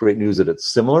Moderna. It's great news that it's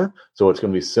similar. So it's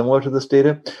going to be similar to this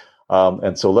data.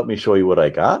 And so let me show you what I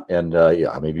got. And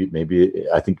maybe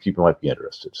I think people might be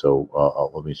interested. So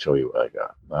let me show you what I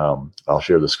got. I'll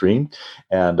share the screen,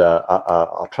 and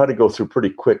I'll try to go through pretty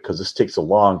quick because this takes a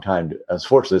long time.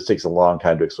 Unfortunately, this takes a long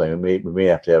time to explain. We may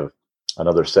have to have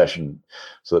another session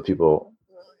so that people,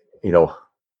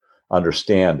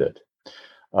 understand it.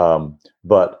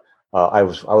 But I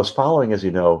was following, as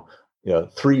you know,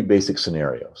 3 basic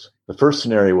scenarios. The first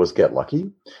scenario was get lucky,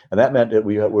 and that meant that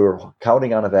we were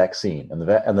counting on a vaccine,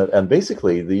 and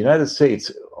basically the United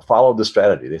States followed the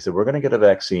strategy. They said, we're going to get a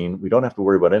vaccine. We don't have to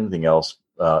worry about anything else,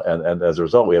 and as a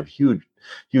result, we have huge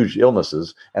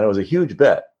illnesses, and it was a huge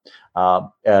bet.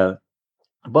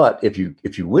 But if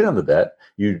you win on the bet,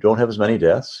 you don't have as many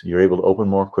deaths. You're able to open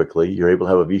more quickly. You're able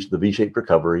to have the V-shaped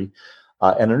recovery.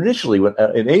 And initially,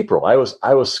 in April, I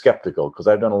was skeptical because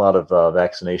I've done a lot of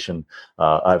vaccination.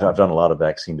 I've done a lot of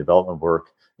vaccine development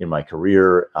work in my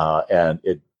career, and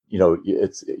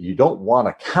you don't want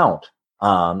to count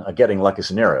on a getting lucky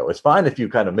scenario. It's fine if you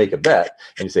kind of make a bet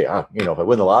and you say, if I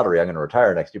win the lottery, I'm going to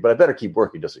retire next year, but I better keep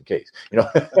working just in case.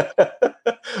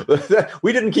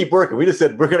 We didn't keep working. We just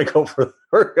said we're going to go for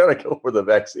the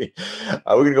vaccine.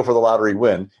 We're going to go for the lottery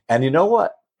win. And you know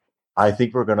what? I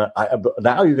think we're going to.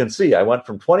 Now you can see I went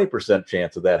from 20%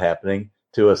 chance of that happening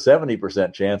to a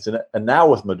 70% chance, and now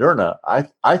with Moderna,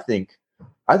 I think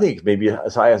maybe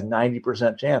as high as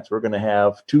 90% chance we're going to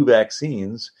have 2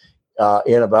 vaccines by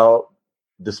about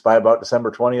December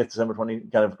 20th, December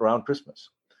 20th, kind of around Christmas.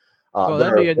 Well,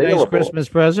 that'd be a nice Christmas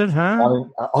present, huh?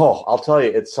 I'll tell you,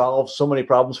 it solves so many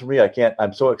problems for me.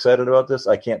 I'm so excited about this.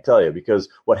 I can't tell you, because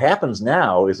what happens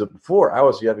now is that before I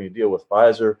was having to deal with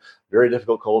Pfizer, very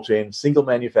difficult cold chain, single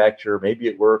manufacturer. Maybe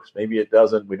it works, maybe it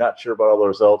doesn't. We're not sure about all the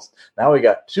results. Now we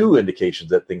got 2 indications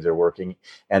that things are working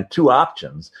and 2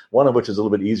 options, one of which is a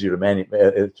little bit easier to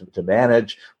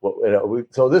manage.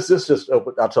 So this just,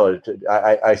 I'll tell you,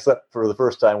 I slept for the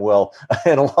first time well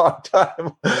in a long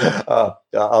time.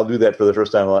 I'll do that for the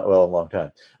first time in a long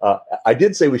time. I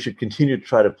did say we should continue to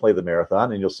try to play the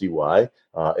marathon, and you'll see why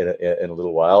in a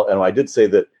little while. And I did say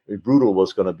that brutal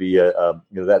was going to be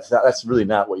that's really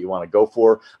not what you want to go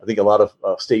for. I think a lot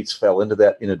of states fell into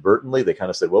that inadvertently. They kind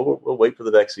of said, well, we'll wait for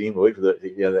the vaccine, we'll wait for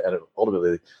and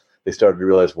ultimately they started to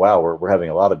realize, wow, we're having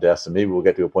a lot of deaths, and maybe we'll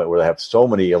get to a point where they have so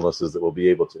many illnesses that we'll be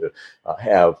able to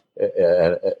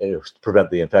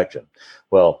prevent the infection.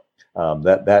 Well,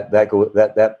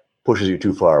 that pushes you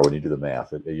too far when you do the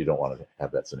math. You don't want to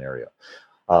have that scenario.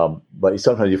 But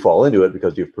sometimes you fall into it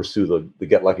because you pursue the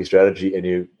get lucky strategy and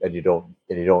you don't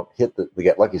hit the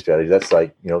get lucky strategy. That's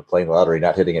like, playing the lottery,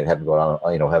 not hitting it, having gone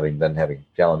on, having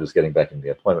challenges getting back into the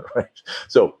employment range.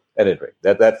 So at any rate,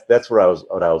 that's what I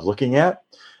was looking at.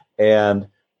 And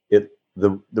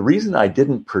the reason I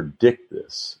didn't predict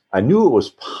this, I knew it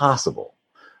was possible,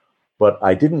 but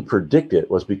I didn't predict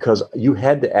it was because you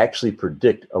had to actually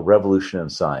predict a revolution in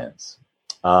science.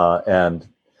 And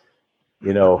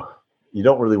you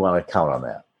don't really want to count on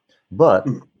that. But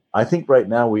I think right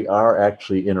now we are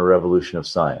actually in a revolution of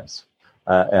science.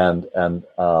 And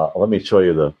let me show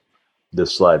you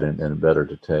this slide in better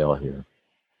detail here.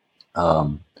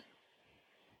 And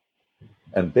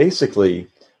basically,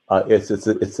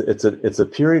 it's a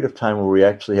period of time where we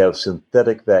actually have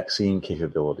synthetic vaccine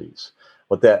capabilities.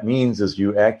 What that means is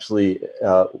you actually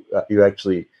have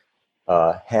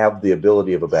the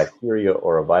ability of a bacteria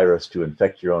or a virus to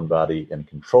infect your own body and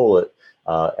control it,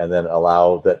 and then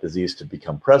allow that disease to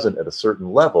become present at a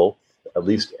certain level, at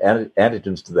least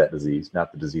antigens to that disease,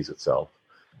 not the disease itself,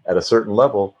 at a certain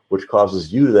level, which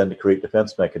causes you then to create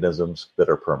defense mechanisms that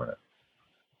are permanent.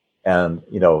 And,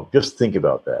 just think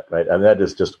about that, right? And that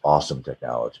is just awesome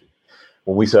technology.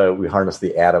 When we harnessed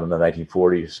the atom in the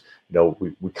 1940s,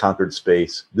 we conquered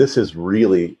space. This is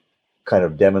really kind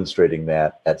of demonstrating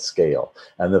that at scale.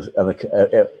 And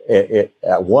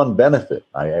one benefit,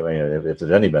 I mean, if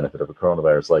there's any benefit of a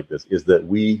coronavirus like this, is that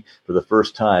we, for the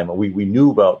first time, we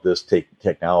knew about this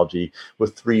technology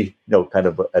with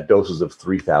at doses of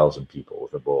 3,000 people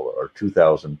with Ebola, or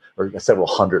 2,000, or several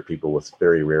hundred people with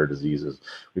very rare diseases.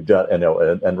 We've done,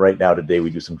 and right now today we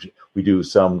do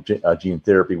some gene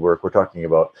therapy work. We're talking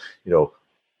about,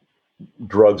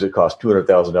 drugs that cost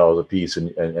 $200,000 a piece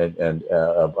and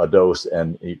a dose,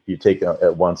 and you take it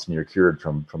at once and you're cured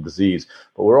from disease.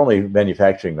 But we're only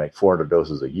manufacturing like 400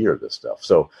 doses a year of this stuff.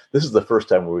 So this is the first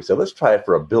time where we said, let's try it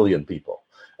for 1 billion people,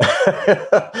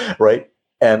 right?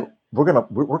 And we're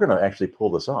gonna actually pull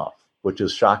this off, which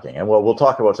is shocking. And we'll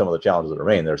talk about some of the challenges that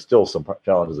remain. There's still some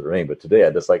challenges that remain, but today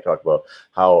I'd just like to talk about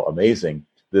how amazing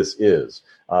this is.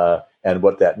 And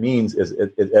what that means is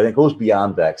it goes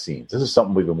beyond vaccines. This is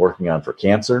something we've been working on for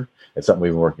cancer. It's something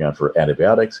we've been working on for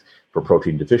antibiotics, for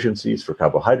protein deficiencies, for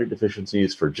carbohydrate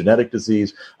deficiencies, for genetic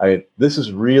disease. I mean, this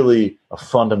is really a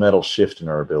fundamental shift in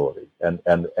our ability.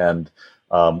 And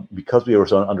because we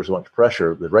were under so much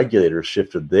pressure, the regulators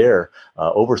shifted their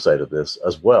oversight of this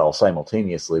as well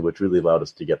simultaneously, which really allowed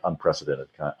us to get unprecedented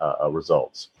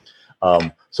results.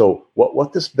 So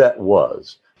what this bet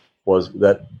was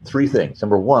that 3 things.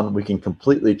 Number 1, we can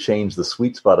completely change the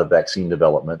sweet spot of vaccine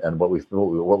development and what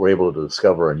we're able to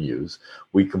discover and use.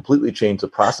 We completely change the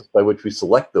process by which we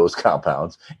select those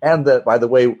compounds, and that, by the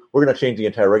way, we're going to change the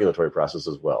entire regulatory process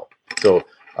as well. So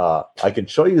I can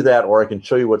show you that, or I can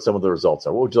show you what some of the results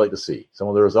are. What would you like to see? Some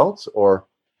of the results, or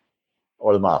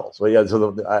the models? Well, yeah.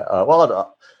 So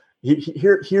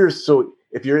here's so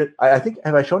if you're, I think,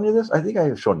 have I shown you this? I think I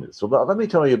have shown you this. So let me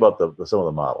tell you about some of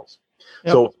the models.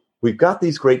 Yep. So we've got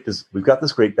this great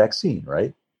vaccine,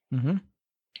 right? Mm-hmm.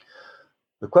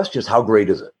 The question is, how great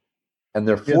is it? And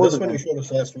there are 4. This one you showed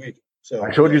us last week. So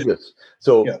I showed you this.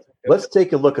 So let's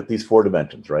take a look at these 4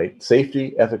 dimensions, right?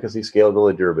 Safety, efficacy,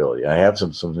 scalability, durability. I have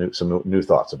some new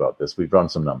thoughts about this. We've run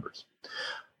some numbers.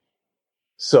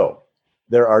 So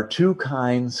there are 2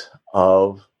 kinds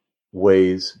of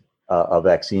ways a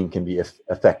vaccine can be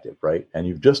effective, right? And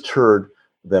you've just heard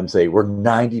them say we're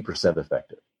 90%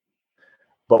 effective.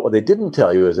 But what they didn't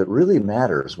tell you is it really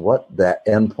matters what that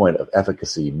endpoint of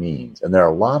efficacy means. And there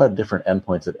are a lot of different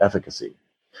endpoints of efficacy.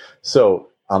 So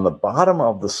on the bottom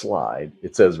of the slide,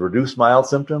 it says reduce mild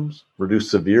symptoms, reduce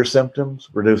severe symptoms,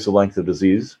 reduce the length of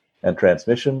disease and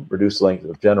transmission, reduce the length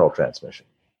of general transmission,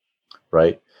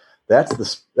 right? That's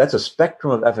a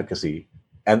spectrum of efficacy.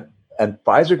 And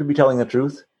Pfizer could be telling the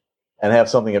truth, and have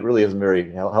something that really isn't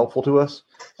very helpful to us,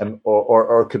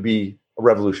 or it could be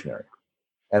revolutionary.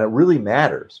 And it really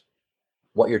matters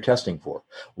what you're testing for.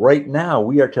 Right now,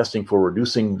 we are testing for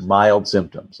reducing mild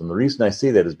symptoms. And the reason I say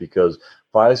that is because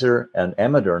Pfizer and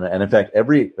Moderna, and in fact,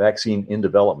 every vaccine in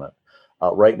development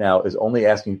right now is only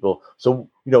asking people, so,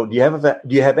 do you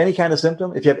have any kind of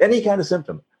symptom? If you have any kind of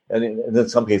symptom, and in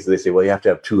some cases they say, well, you have to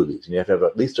have two of these, and you have to have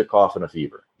at least a cough and a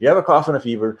fever. If you have a cough and a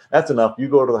fever, that's enough. You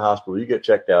go to the hospital, you get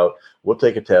checked out, we'll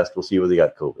take a test, we'll see whether you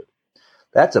got COVID.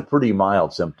 That's a pretty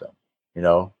mild symptom,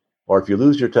 or if you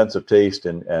lose your sense of taste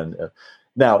and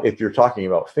now, if you're talking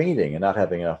about fainting and not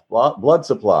having enough blood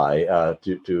supply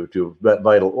to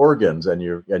vital organs, and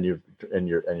your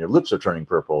lips are turning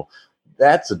purple,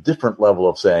 that's a different level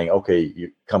of saying, okay,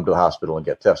 you come to the hospital and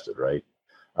get tested, right?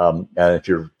 And if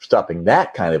you're stopping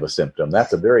that kind of a symptom,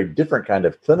 that's a very different kind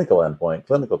of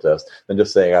clinical test than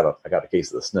just saying I got a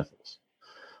case of the sniffles.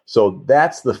 So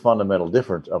that's the fundamental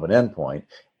difference of an endpoint,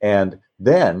 and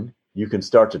then you can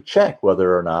start to check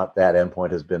whether or not that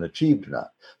endpoint has been achieved or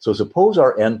not. So suppose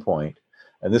our endpoint,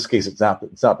 in this case, it's not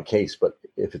the case, but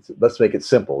let's make it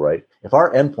simple, right? If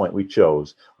our endpoint we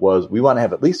chose was we want to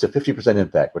have at least a 50%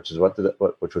 impact, which was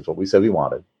what we said we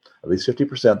wanted, at least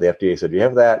 50%. The FDA said, you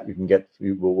have that,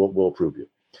 we'll approve you.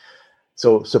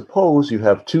 So suppose you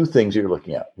have two things you're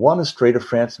looking at. One is rate of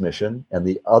transmission, and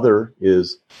the other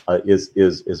is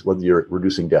whether you're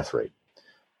reducing death rate.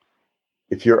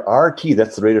 If your RT,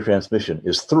 that's the rate of transmission,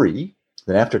 is 3,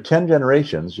 then after 10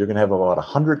 generations, you're going to have about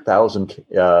 100,000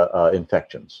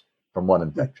 infections from one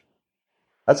infection.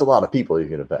 That's a lot of people you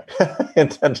can infect in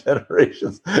 10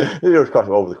 generations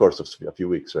over the course of a few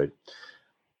weeks, right?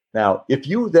 Now, if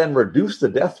you then reduce the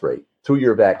death rate through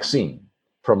your vaccine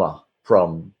from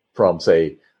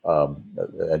say,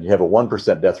 and you have a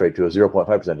 1% death rate to a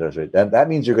 0.5% death rate, then that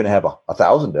means you're going to have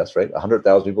 1,000 deaths, right?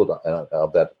 100,000 people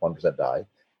of that 1% die.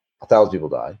 1,000 people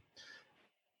die.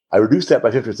 I reduced that by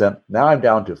 50%. Now I'm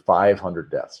down to 500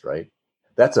 deaths, right?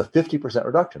 That's a 50%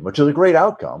 reduction, which is a great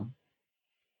outcome.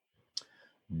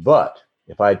 But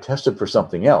if I had tested for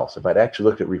something else, if I'd actually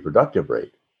looked at reproductive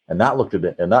rate and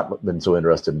not been so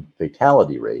interested in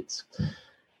fatality rates,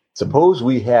 suppose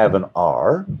we have an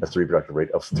R, that's the reproductive rate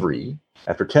of 3.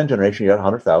 After 10 generations, you got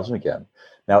 100,000 again.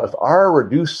 Now, if R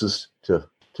reduces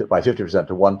by 50%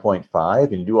 to 1.5,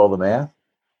 and you do all the math,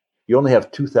 you only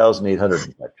have 2,800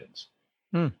 infections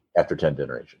after 10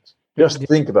 generations. Just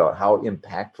think about how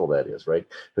impactful that is, right?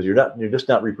 Because you're just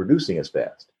not reproducing as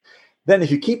fast. Then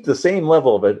if you keep the same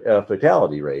level of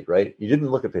fatality rate, right? You didn't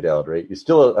look at fatality rate. You're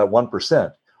still at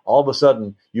 1%. All of a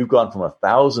sudden, you've gone from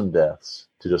 1,000 deaths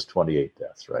to just 28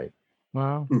 deaths, right?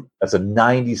 Wow. That's a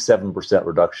 97%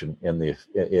 reduction in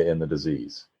the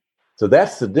disease. So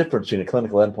that's the difference between a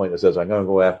clinical endpoint that says I'm going to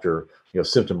go after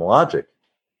symptomologic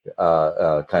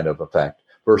kind of effect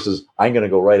versus I'm going to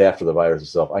go right after the virus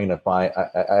itself. I'm not going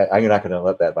to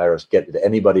let that virus get to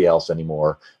anybody else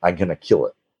anymore. I'm going to kill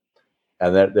it.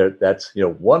 And that's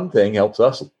one thing helps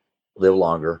us live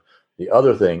longer. The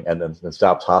other thing, and then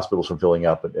stops hospitals from filling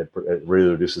up. It really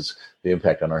reduces the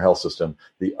impact on our health system.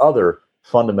 The other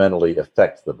fundamentally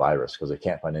affects the virus because it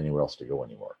can't find anywhere else to go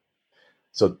anymore.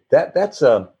 So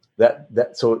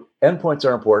so endpoints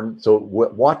are important. So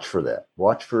watch for that.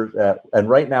 Watch for that. And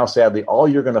right now, sadly, all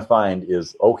you're going to find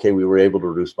is, okay, we were able to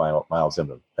reduce mild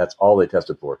symptoms. That's all they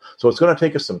tested for. So it's going to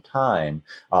take us some time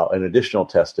and additional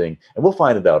testing, and we'll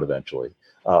find it out eventually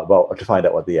to find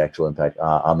out what the actual impact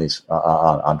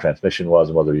on transmission was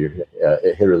and whether you're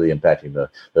really impacting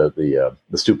the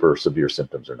super severe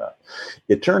symptoms or not.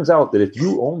 It turns out that if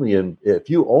you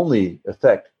only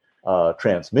affect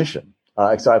transmission,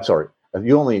 if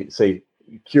you only say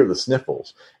cure the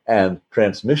sniffles and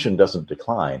transmission doesn't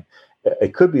decline,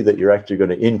 it could be that you're actually going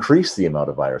to increase the amount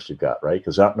of virus you've got, right?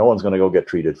 Because no one's going to go get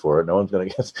treated for it. No one's going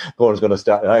to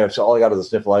stop. All I got is a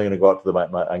sniffle. I'm going to go out to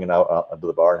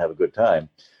the bar and have a good time.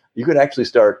 You could actually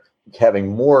start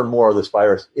having more and more of this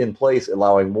virus in place,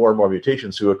 allowing more and more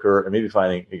mutations to occur, and maybe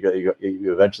finding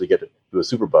you eventually get to a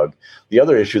superbug. The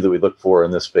other issue that we look for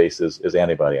in this space is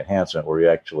antibody enhancement, where you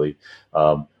actually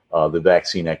the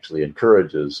vaccine actually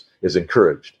is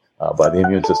encouraged by the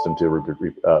immune system to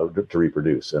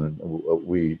reproduce, and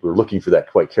we're looking for that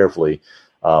quite carefully.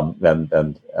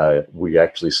 And we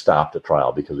actually stopped a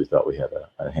trial because we thought we had an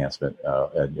enhancement,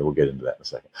 and we'll get into that in a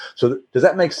second. So does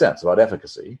that make sense about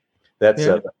efficacy?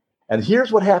 And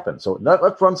here's what happens. So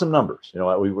let's run some numbers.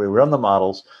 We run the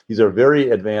models. These are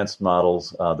very advanced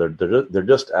models. They're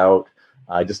just out.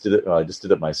 I just did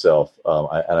it myself,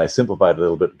 and I simplified it a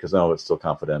little bit because I know it's still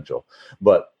confidential.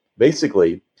 But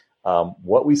basically,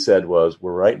 what we said was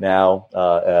we're right now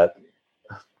at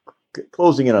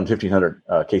closing in on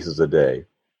 1,500 cases a day.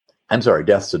 I'm sorry,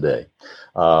 deaths a day.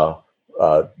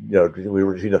 We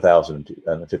were between 1,000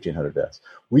 and 1,500 deaths.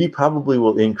 We probably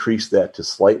will increase that to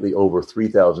slightly over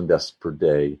 3,000 deaths per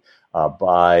day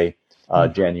by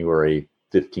January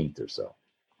 15th or so.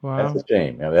 Wow. That's a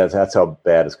shame. That's how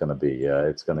bad it's going to be.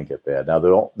 It's going to get bad. Now,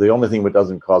 the only thing that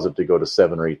doesn't cause it to go to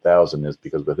 7,000 or 8,000 is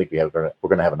because I think we're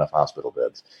going to have enough hospital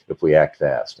beds if we act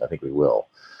fast. I think we will.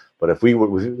 But if we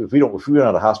run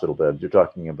out of hospital beds, you're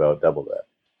talking about double that.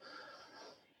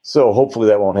 So hopefully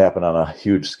that won't happen on a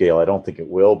huge scale. I don't think it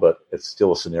will, but it's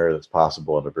still a scenario that's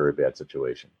possible in a very bad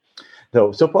situation.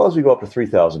 So suppose we go up to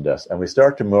 3,000 deaths and we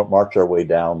start to march our way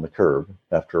down the curve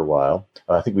after a while.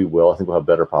 I think we will. I think we'll have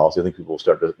better policy. I think people will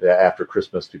start to, after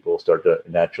Christmas, people will start to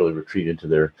naturally retreat into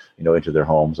their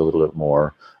homes a little bit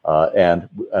more. And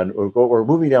we're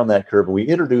moving down that curve, and we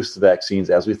introduce the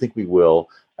vaccines as we think we will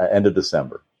end of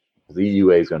December. The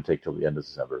EUA is going to take till the end of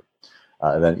December.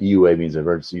 And then EUA means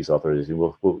emergency use authorization.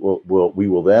 We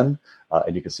will then,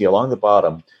 and you can see along the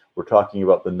bottom, we're talking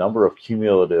about the number of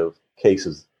cumulative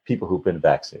cases, people who've been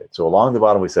vaccinated. So along the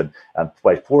bottom, we said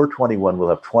by 4/21, we'll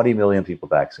have 20 million people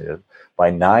vaccinated. By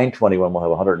 9/21, we'll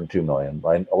have 102 million.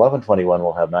 By 11/21,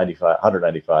 we'll have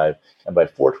 195. And by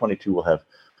 4/22, we'll have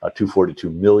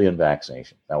 242 million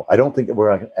vaccinations. Now, I don't think that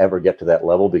we're going to ever get to that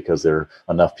level because there are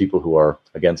enough people who are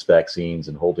against vaccines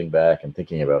and holding back and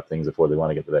thinking about things before they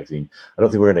want to get the vaccine. I don't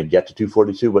think we're going to get to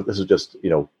 242, but this is just,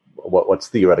 what's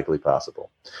theoretically possible.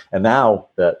 And now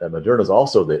that Moderna is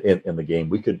also in the game,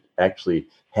 we could actually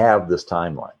have this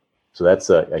timeline. So that's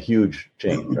a huge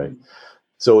change, right?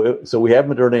 So we have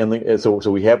Moderna, so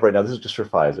we have right now, this is just for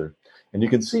Pfizer. And you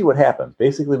can see what happens.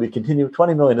 Basically, we continue.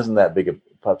 20 million isn't that big a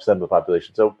percent of the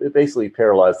population. So it basically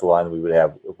paralyzed the line that we would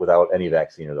have without any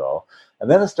vaccine at all. And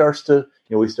then it starts to,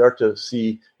 we start to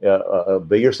see a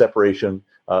bigger separation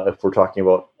if we're talking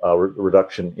about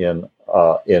reduction in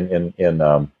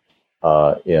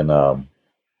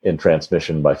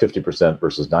transmission by 50%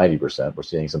 versus 90%. We're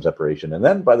seeing some separation. And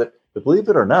then but believe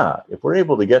it or not, if we're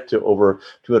able to get to over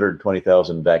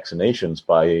 220,000 vaccinations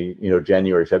by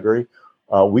January, February,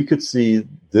 we could see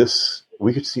this.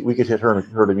 We could hit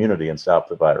herd immunity and stop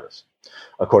the virus,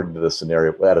 according to this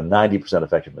scenario, at a 90%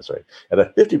 effectiveness rate. At a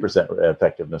 50%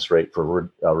 effectiveness rate for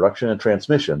reduction in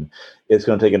transmission, it's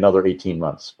going to take another 18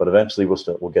 months, but eventually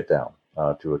we'll get down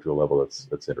to a level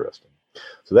that's interesting.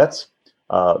 So that's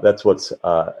what's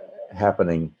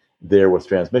happening there with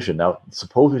transmission. Now,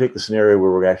 suppose we take the scenario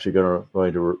where we're actually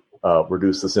going to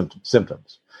reduce the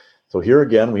symptoms. So here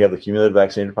again, we have the cumulative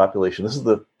vaccinated population. This is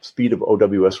the speed of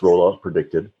OWS rollout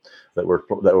predicted that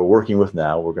we're working with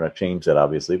now. We're going to change that,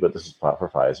 obviously, but this is for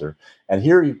Pfizer. And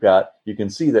here you can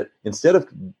see that instead of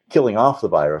killing off the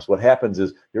virus, what happens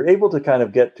is you're able to kind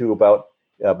of get to about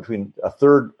between a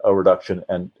third reduction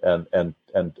and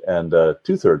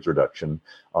 2/3 reduction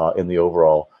in the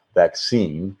overall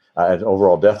vaccine and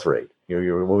overall death rate.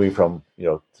 You're moving from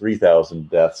 3,000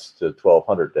 deaths to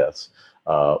 1,200 deaths,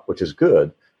 which is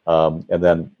good. And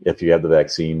then if you have the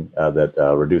vaccine that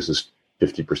reduces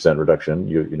 50% reduction,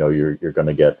 you're going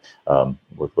to get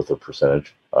with a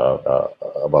percentage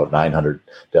about 900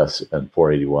 deaths and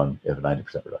 481 if a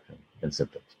 90% reduction in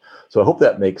symptoms. So I hope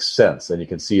that makes sense, and you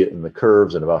can see it in the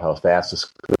curves and about how fast this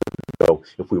could go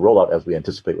if we roll out as we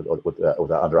anticipate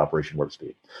with under Operation Warp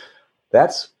Speed.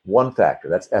 That's one factor.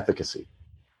 That's efficacy.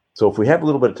 So if we have a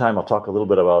little bit of time, I'll talk a little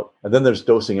bit about, and then there's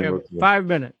dosing and 5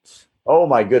 minutes. Oh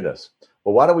my goodness.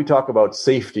 Well, why don't we talk about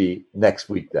safety next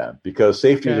week then? Because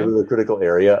safety is a really critical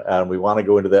area, and we want to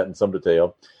go into that in some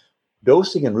detail.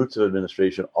 Dosing and routes of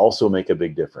administration also make a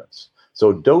big difference.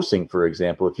 So dosing, for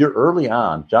example, if you're early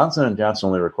on, Johnson & Johnson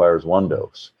only requires 1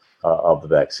 dose of the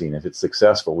vaccine. If it's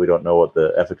successful, we don't know what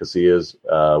the efficacy is.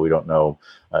 We don't know.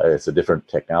 It's a different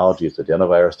technology. It's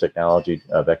adenovirus technology,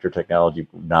 vector technology,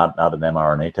 not an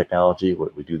mRNA technology.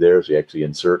 What we do there is we actually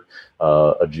insert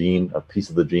a gene, a piece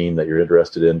of the gene that you're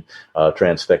interested in,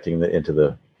 transfecting into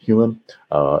the human,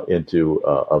 into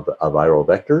a viral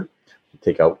vector.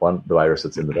 Take out the virus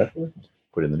that's in the vector,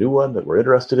 put in the new one that we're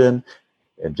interested in,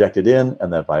 inject it in,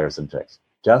 and that virus infects.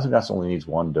 Johnson & Johnson only needs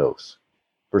 1 dose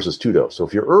versus 2 doses. So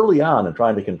if you're early on and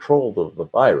trying to control the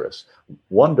virus,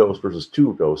 1 dose versus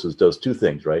 2 doses does 2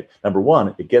 things, right? Number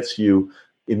one, it gets you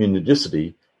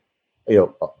immunogenicity,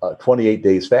 28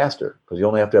 days faster, because you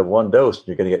only have to have 1 dose and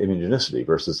you're going to get immunogenicity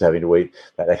versus having to wait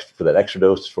for that extra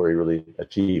dose before you really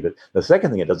achieve it. The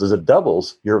second thing it does is it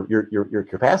doubles your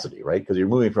capacity, right? Because you're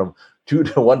moving from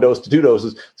 1 dose to 2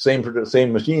 doses.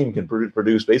 Same machine can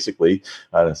produce basically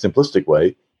in a simplistic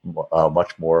way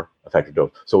much more effective dose.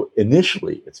 So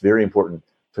initially, it's very important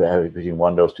between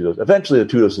 1 dose, 2 doses. Eventually, the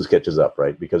 2 doses catches up,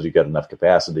 right? Because you've got enough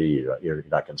capacity, you're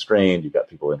not constrained, you've got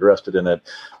people interested in it.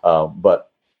 But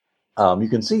you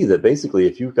can see that basically,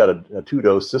 if you've got a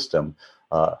 2-dose system,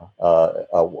 a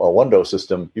 1-dose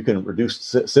system, you can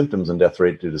reduce symptoms and death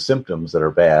rate due to symptoms that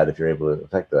are bad if you're able to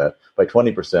affect that by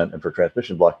 20%, and for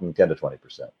transmission blocking, 10 to 20%.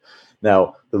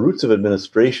 Now, the routes of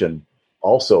administration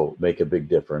also make a big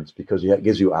difference because it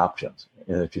gives you options.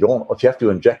 And if you have to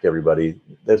inject everybody,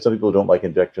 there's some people who don't like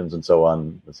injections and so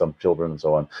on, some children and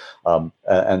so on.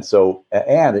 And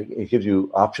it gives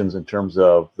you options in terms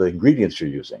of the ingredients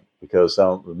you're using, because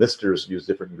some misters use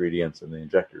different ingredients than the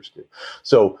injectors do.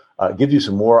 So it gives you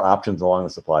some more options along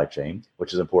the supply chain,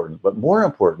 which is important. But more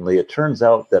importantly, it turns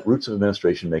out that routes of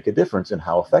administration make a difference in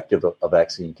how effective a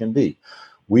vaccine can be.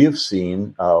 We have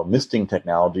seen misting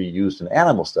technology used in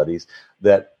animal studies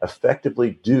that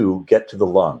effectively do get to the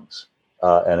lungs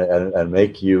and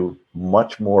make you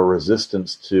much more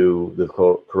resistant to the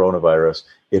coronavirus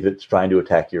if it's trying to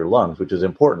attack your lungs, which is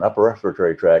important. Upper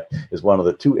respiratory tract is one of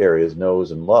the 2 areas,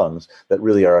 nose and lungs, that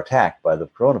really are attacked by the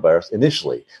coronavirus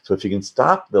initially. So if you can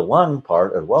stop the lung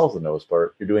part as well as the nose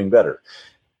part, you're doing better.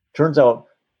 Turns out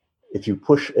if you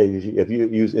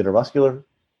use intramuscular,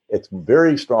 it's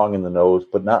very strong in the nose,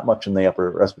 but not much in the upper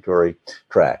respiratory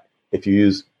tract. If you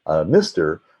use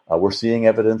mister, we're seeing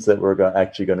evidence that we're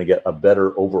actually going to get a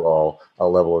better overall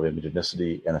level of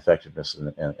immunogenicity and effectiveness in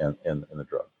the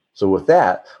drug. So with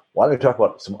that, why don't we talk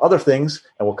about some other things,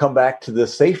 and we'll come back to the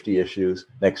safety issues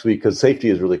next week, because safety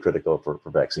is really critical for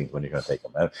vaccines when you're going to take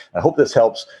them. And I hope this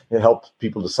helps. It helps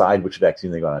people decide which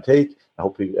vaccine they're going to take. I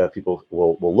hope people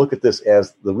will look at this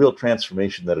as the real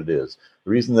transformation that it is.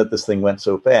 The reason that this thing went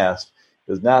so fast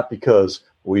is not because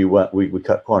we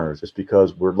cut corners. It's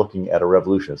because we're looking at a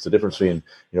revolution. It's the difference between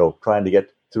trying to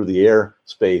get through the air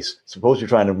space. Suppose you're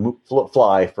trying to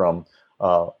fly from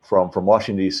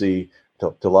Washington D.C.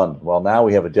 to London. Well, now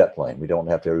we have a jet plane. We don't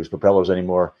have to use propellers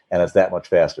anymore, and it's that much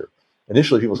faster.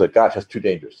 Initially, people said, "Gosh, that's too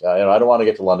dangerous. I don't want to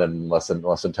get to London in less than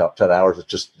 10 hours.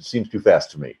 It seems too fast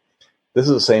to me." This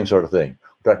is the same sort of thing.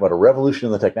 We're talking about a revolution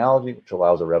in the technology, which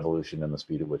allows a revolution in the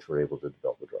speed at which we're able to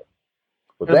develop the drug.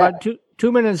 With about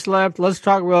 2 minutes left. Let's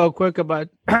talk real quick about,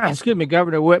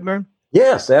 Governor Whitmer.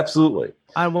 Yes, absolutely.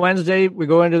 On Wednesday, we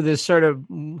go into this sort of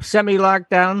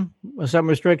semi-lockdown with some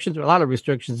restrictions, a lot of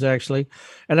restrictions, actually.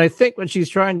 And I think what she's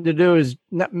trying to do is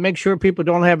make sure people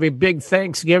don't have a big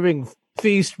Thanksgiving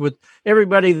feast with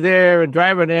everybody there and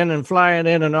driving in and flying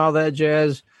in and all that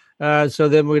jazz. So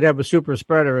then we'd have a super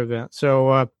spreader event.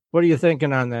 So what are you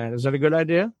thinking on that? Is that a good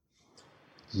idea?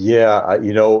 Yeah,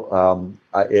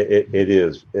 it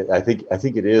is. I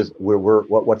think it is.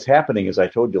 What's happening is, I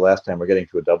told you last time, we're getting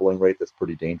to a doubling rate that's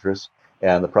pretty dangerous.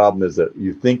 And the problem is that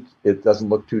you think it doesn't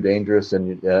look too dangerous,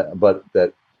 but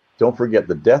that don't forget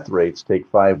the death rates take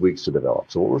 5 weeks to develop.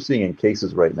 So what we're seeing in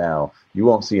cases right now, you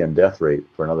won't see in death rate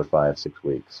for another 5-6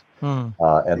 weeks.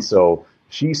 And so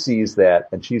she sees that,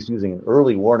 and she's using an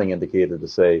early warning indicator to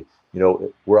say,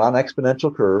 we're on an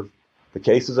exponential curve. The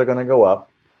cases are going to go up.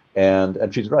 And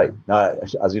she's right. Now,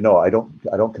 as you know, I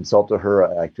don't consult to her.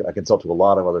 I consult to a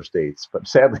lot of other states, but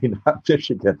sadly not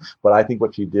Michigan. But I think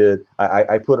what she did,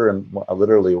 I put her in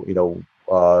literally,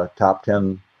 top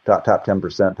 10%, top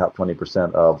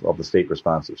 20% of the state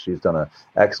responses. She's done an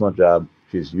excellent job.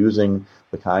 She's using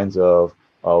the kinds of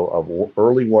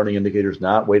early warning indicators,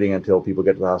 not waiting until people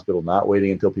get to the hospital, not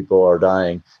waiting until people are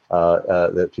dying.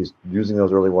 That she's using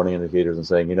those early warning indicators and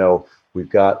saying, we've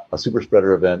got a super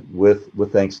spreader event with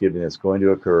Thanksgiving that's going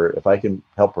to occur. If I can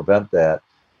help prevent that,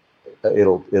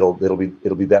 it'll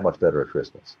be that much better at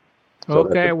Christmas. So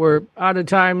okay, we're out of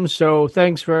time. So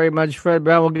thanks very much, Fred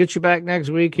Brown. We'll get you back next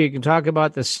week. You can talk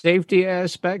about the safety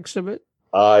aspects of it.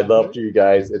 I'd love to, you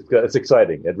guys. It's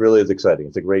exciting. It really is exciting.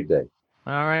 It's a great day.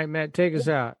 All right, Matt, take us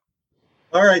out.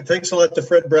 All right. Thanks a lot to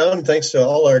Fred Brown. Thanks to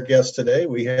all our guests today.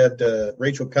 We had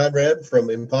Rachel Conrad from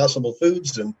Impossible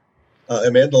Foods and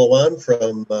Amanda Lewan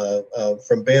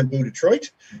from Bamboo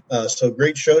Detroit. So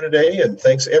great show today, and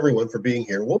thanks everyone for being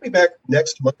here. We'll be back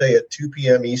next Monday at 2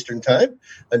 p.m. Eastern Time.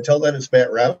 Until then, it's Matt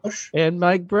Roush. And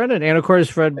Mike Brennan, and of course,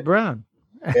 Fred Brown.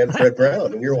 And Fred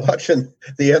Brown. And you're watching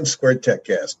the M Squared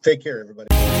TechCast. Take care, everybody.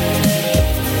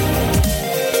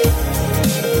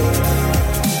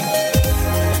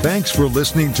 Thanks for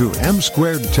listening to M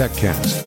Squared TechCast.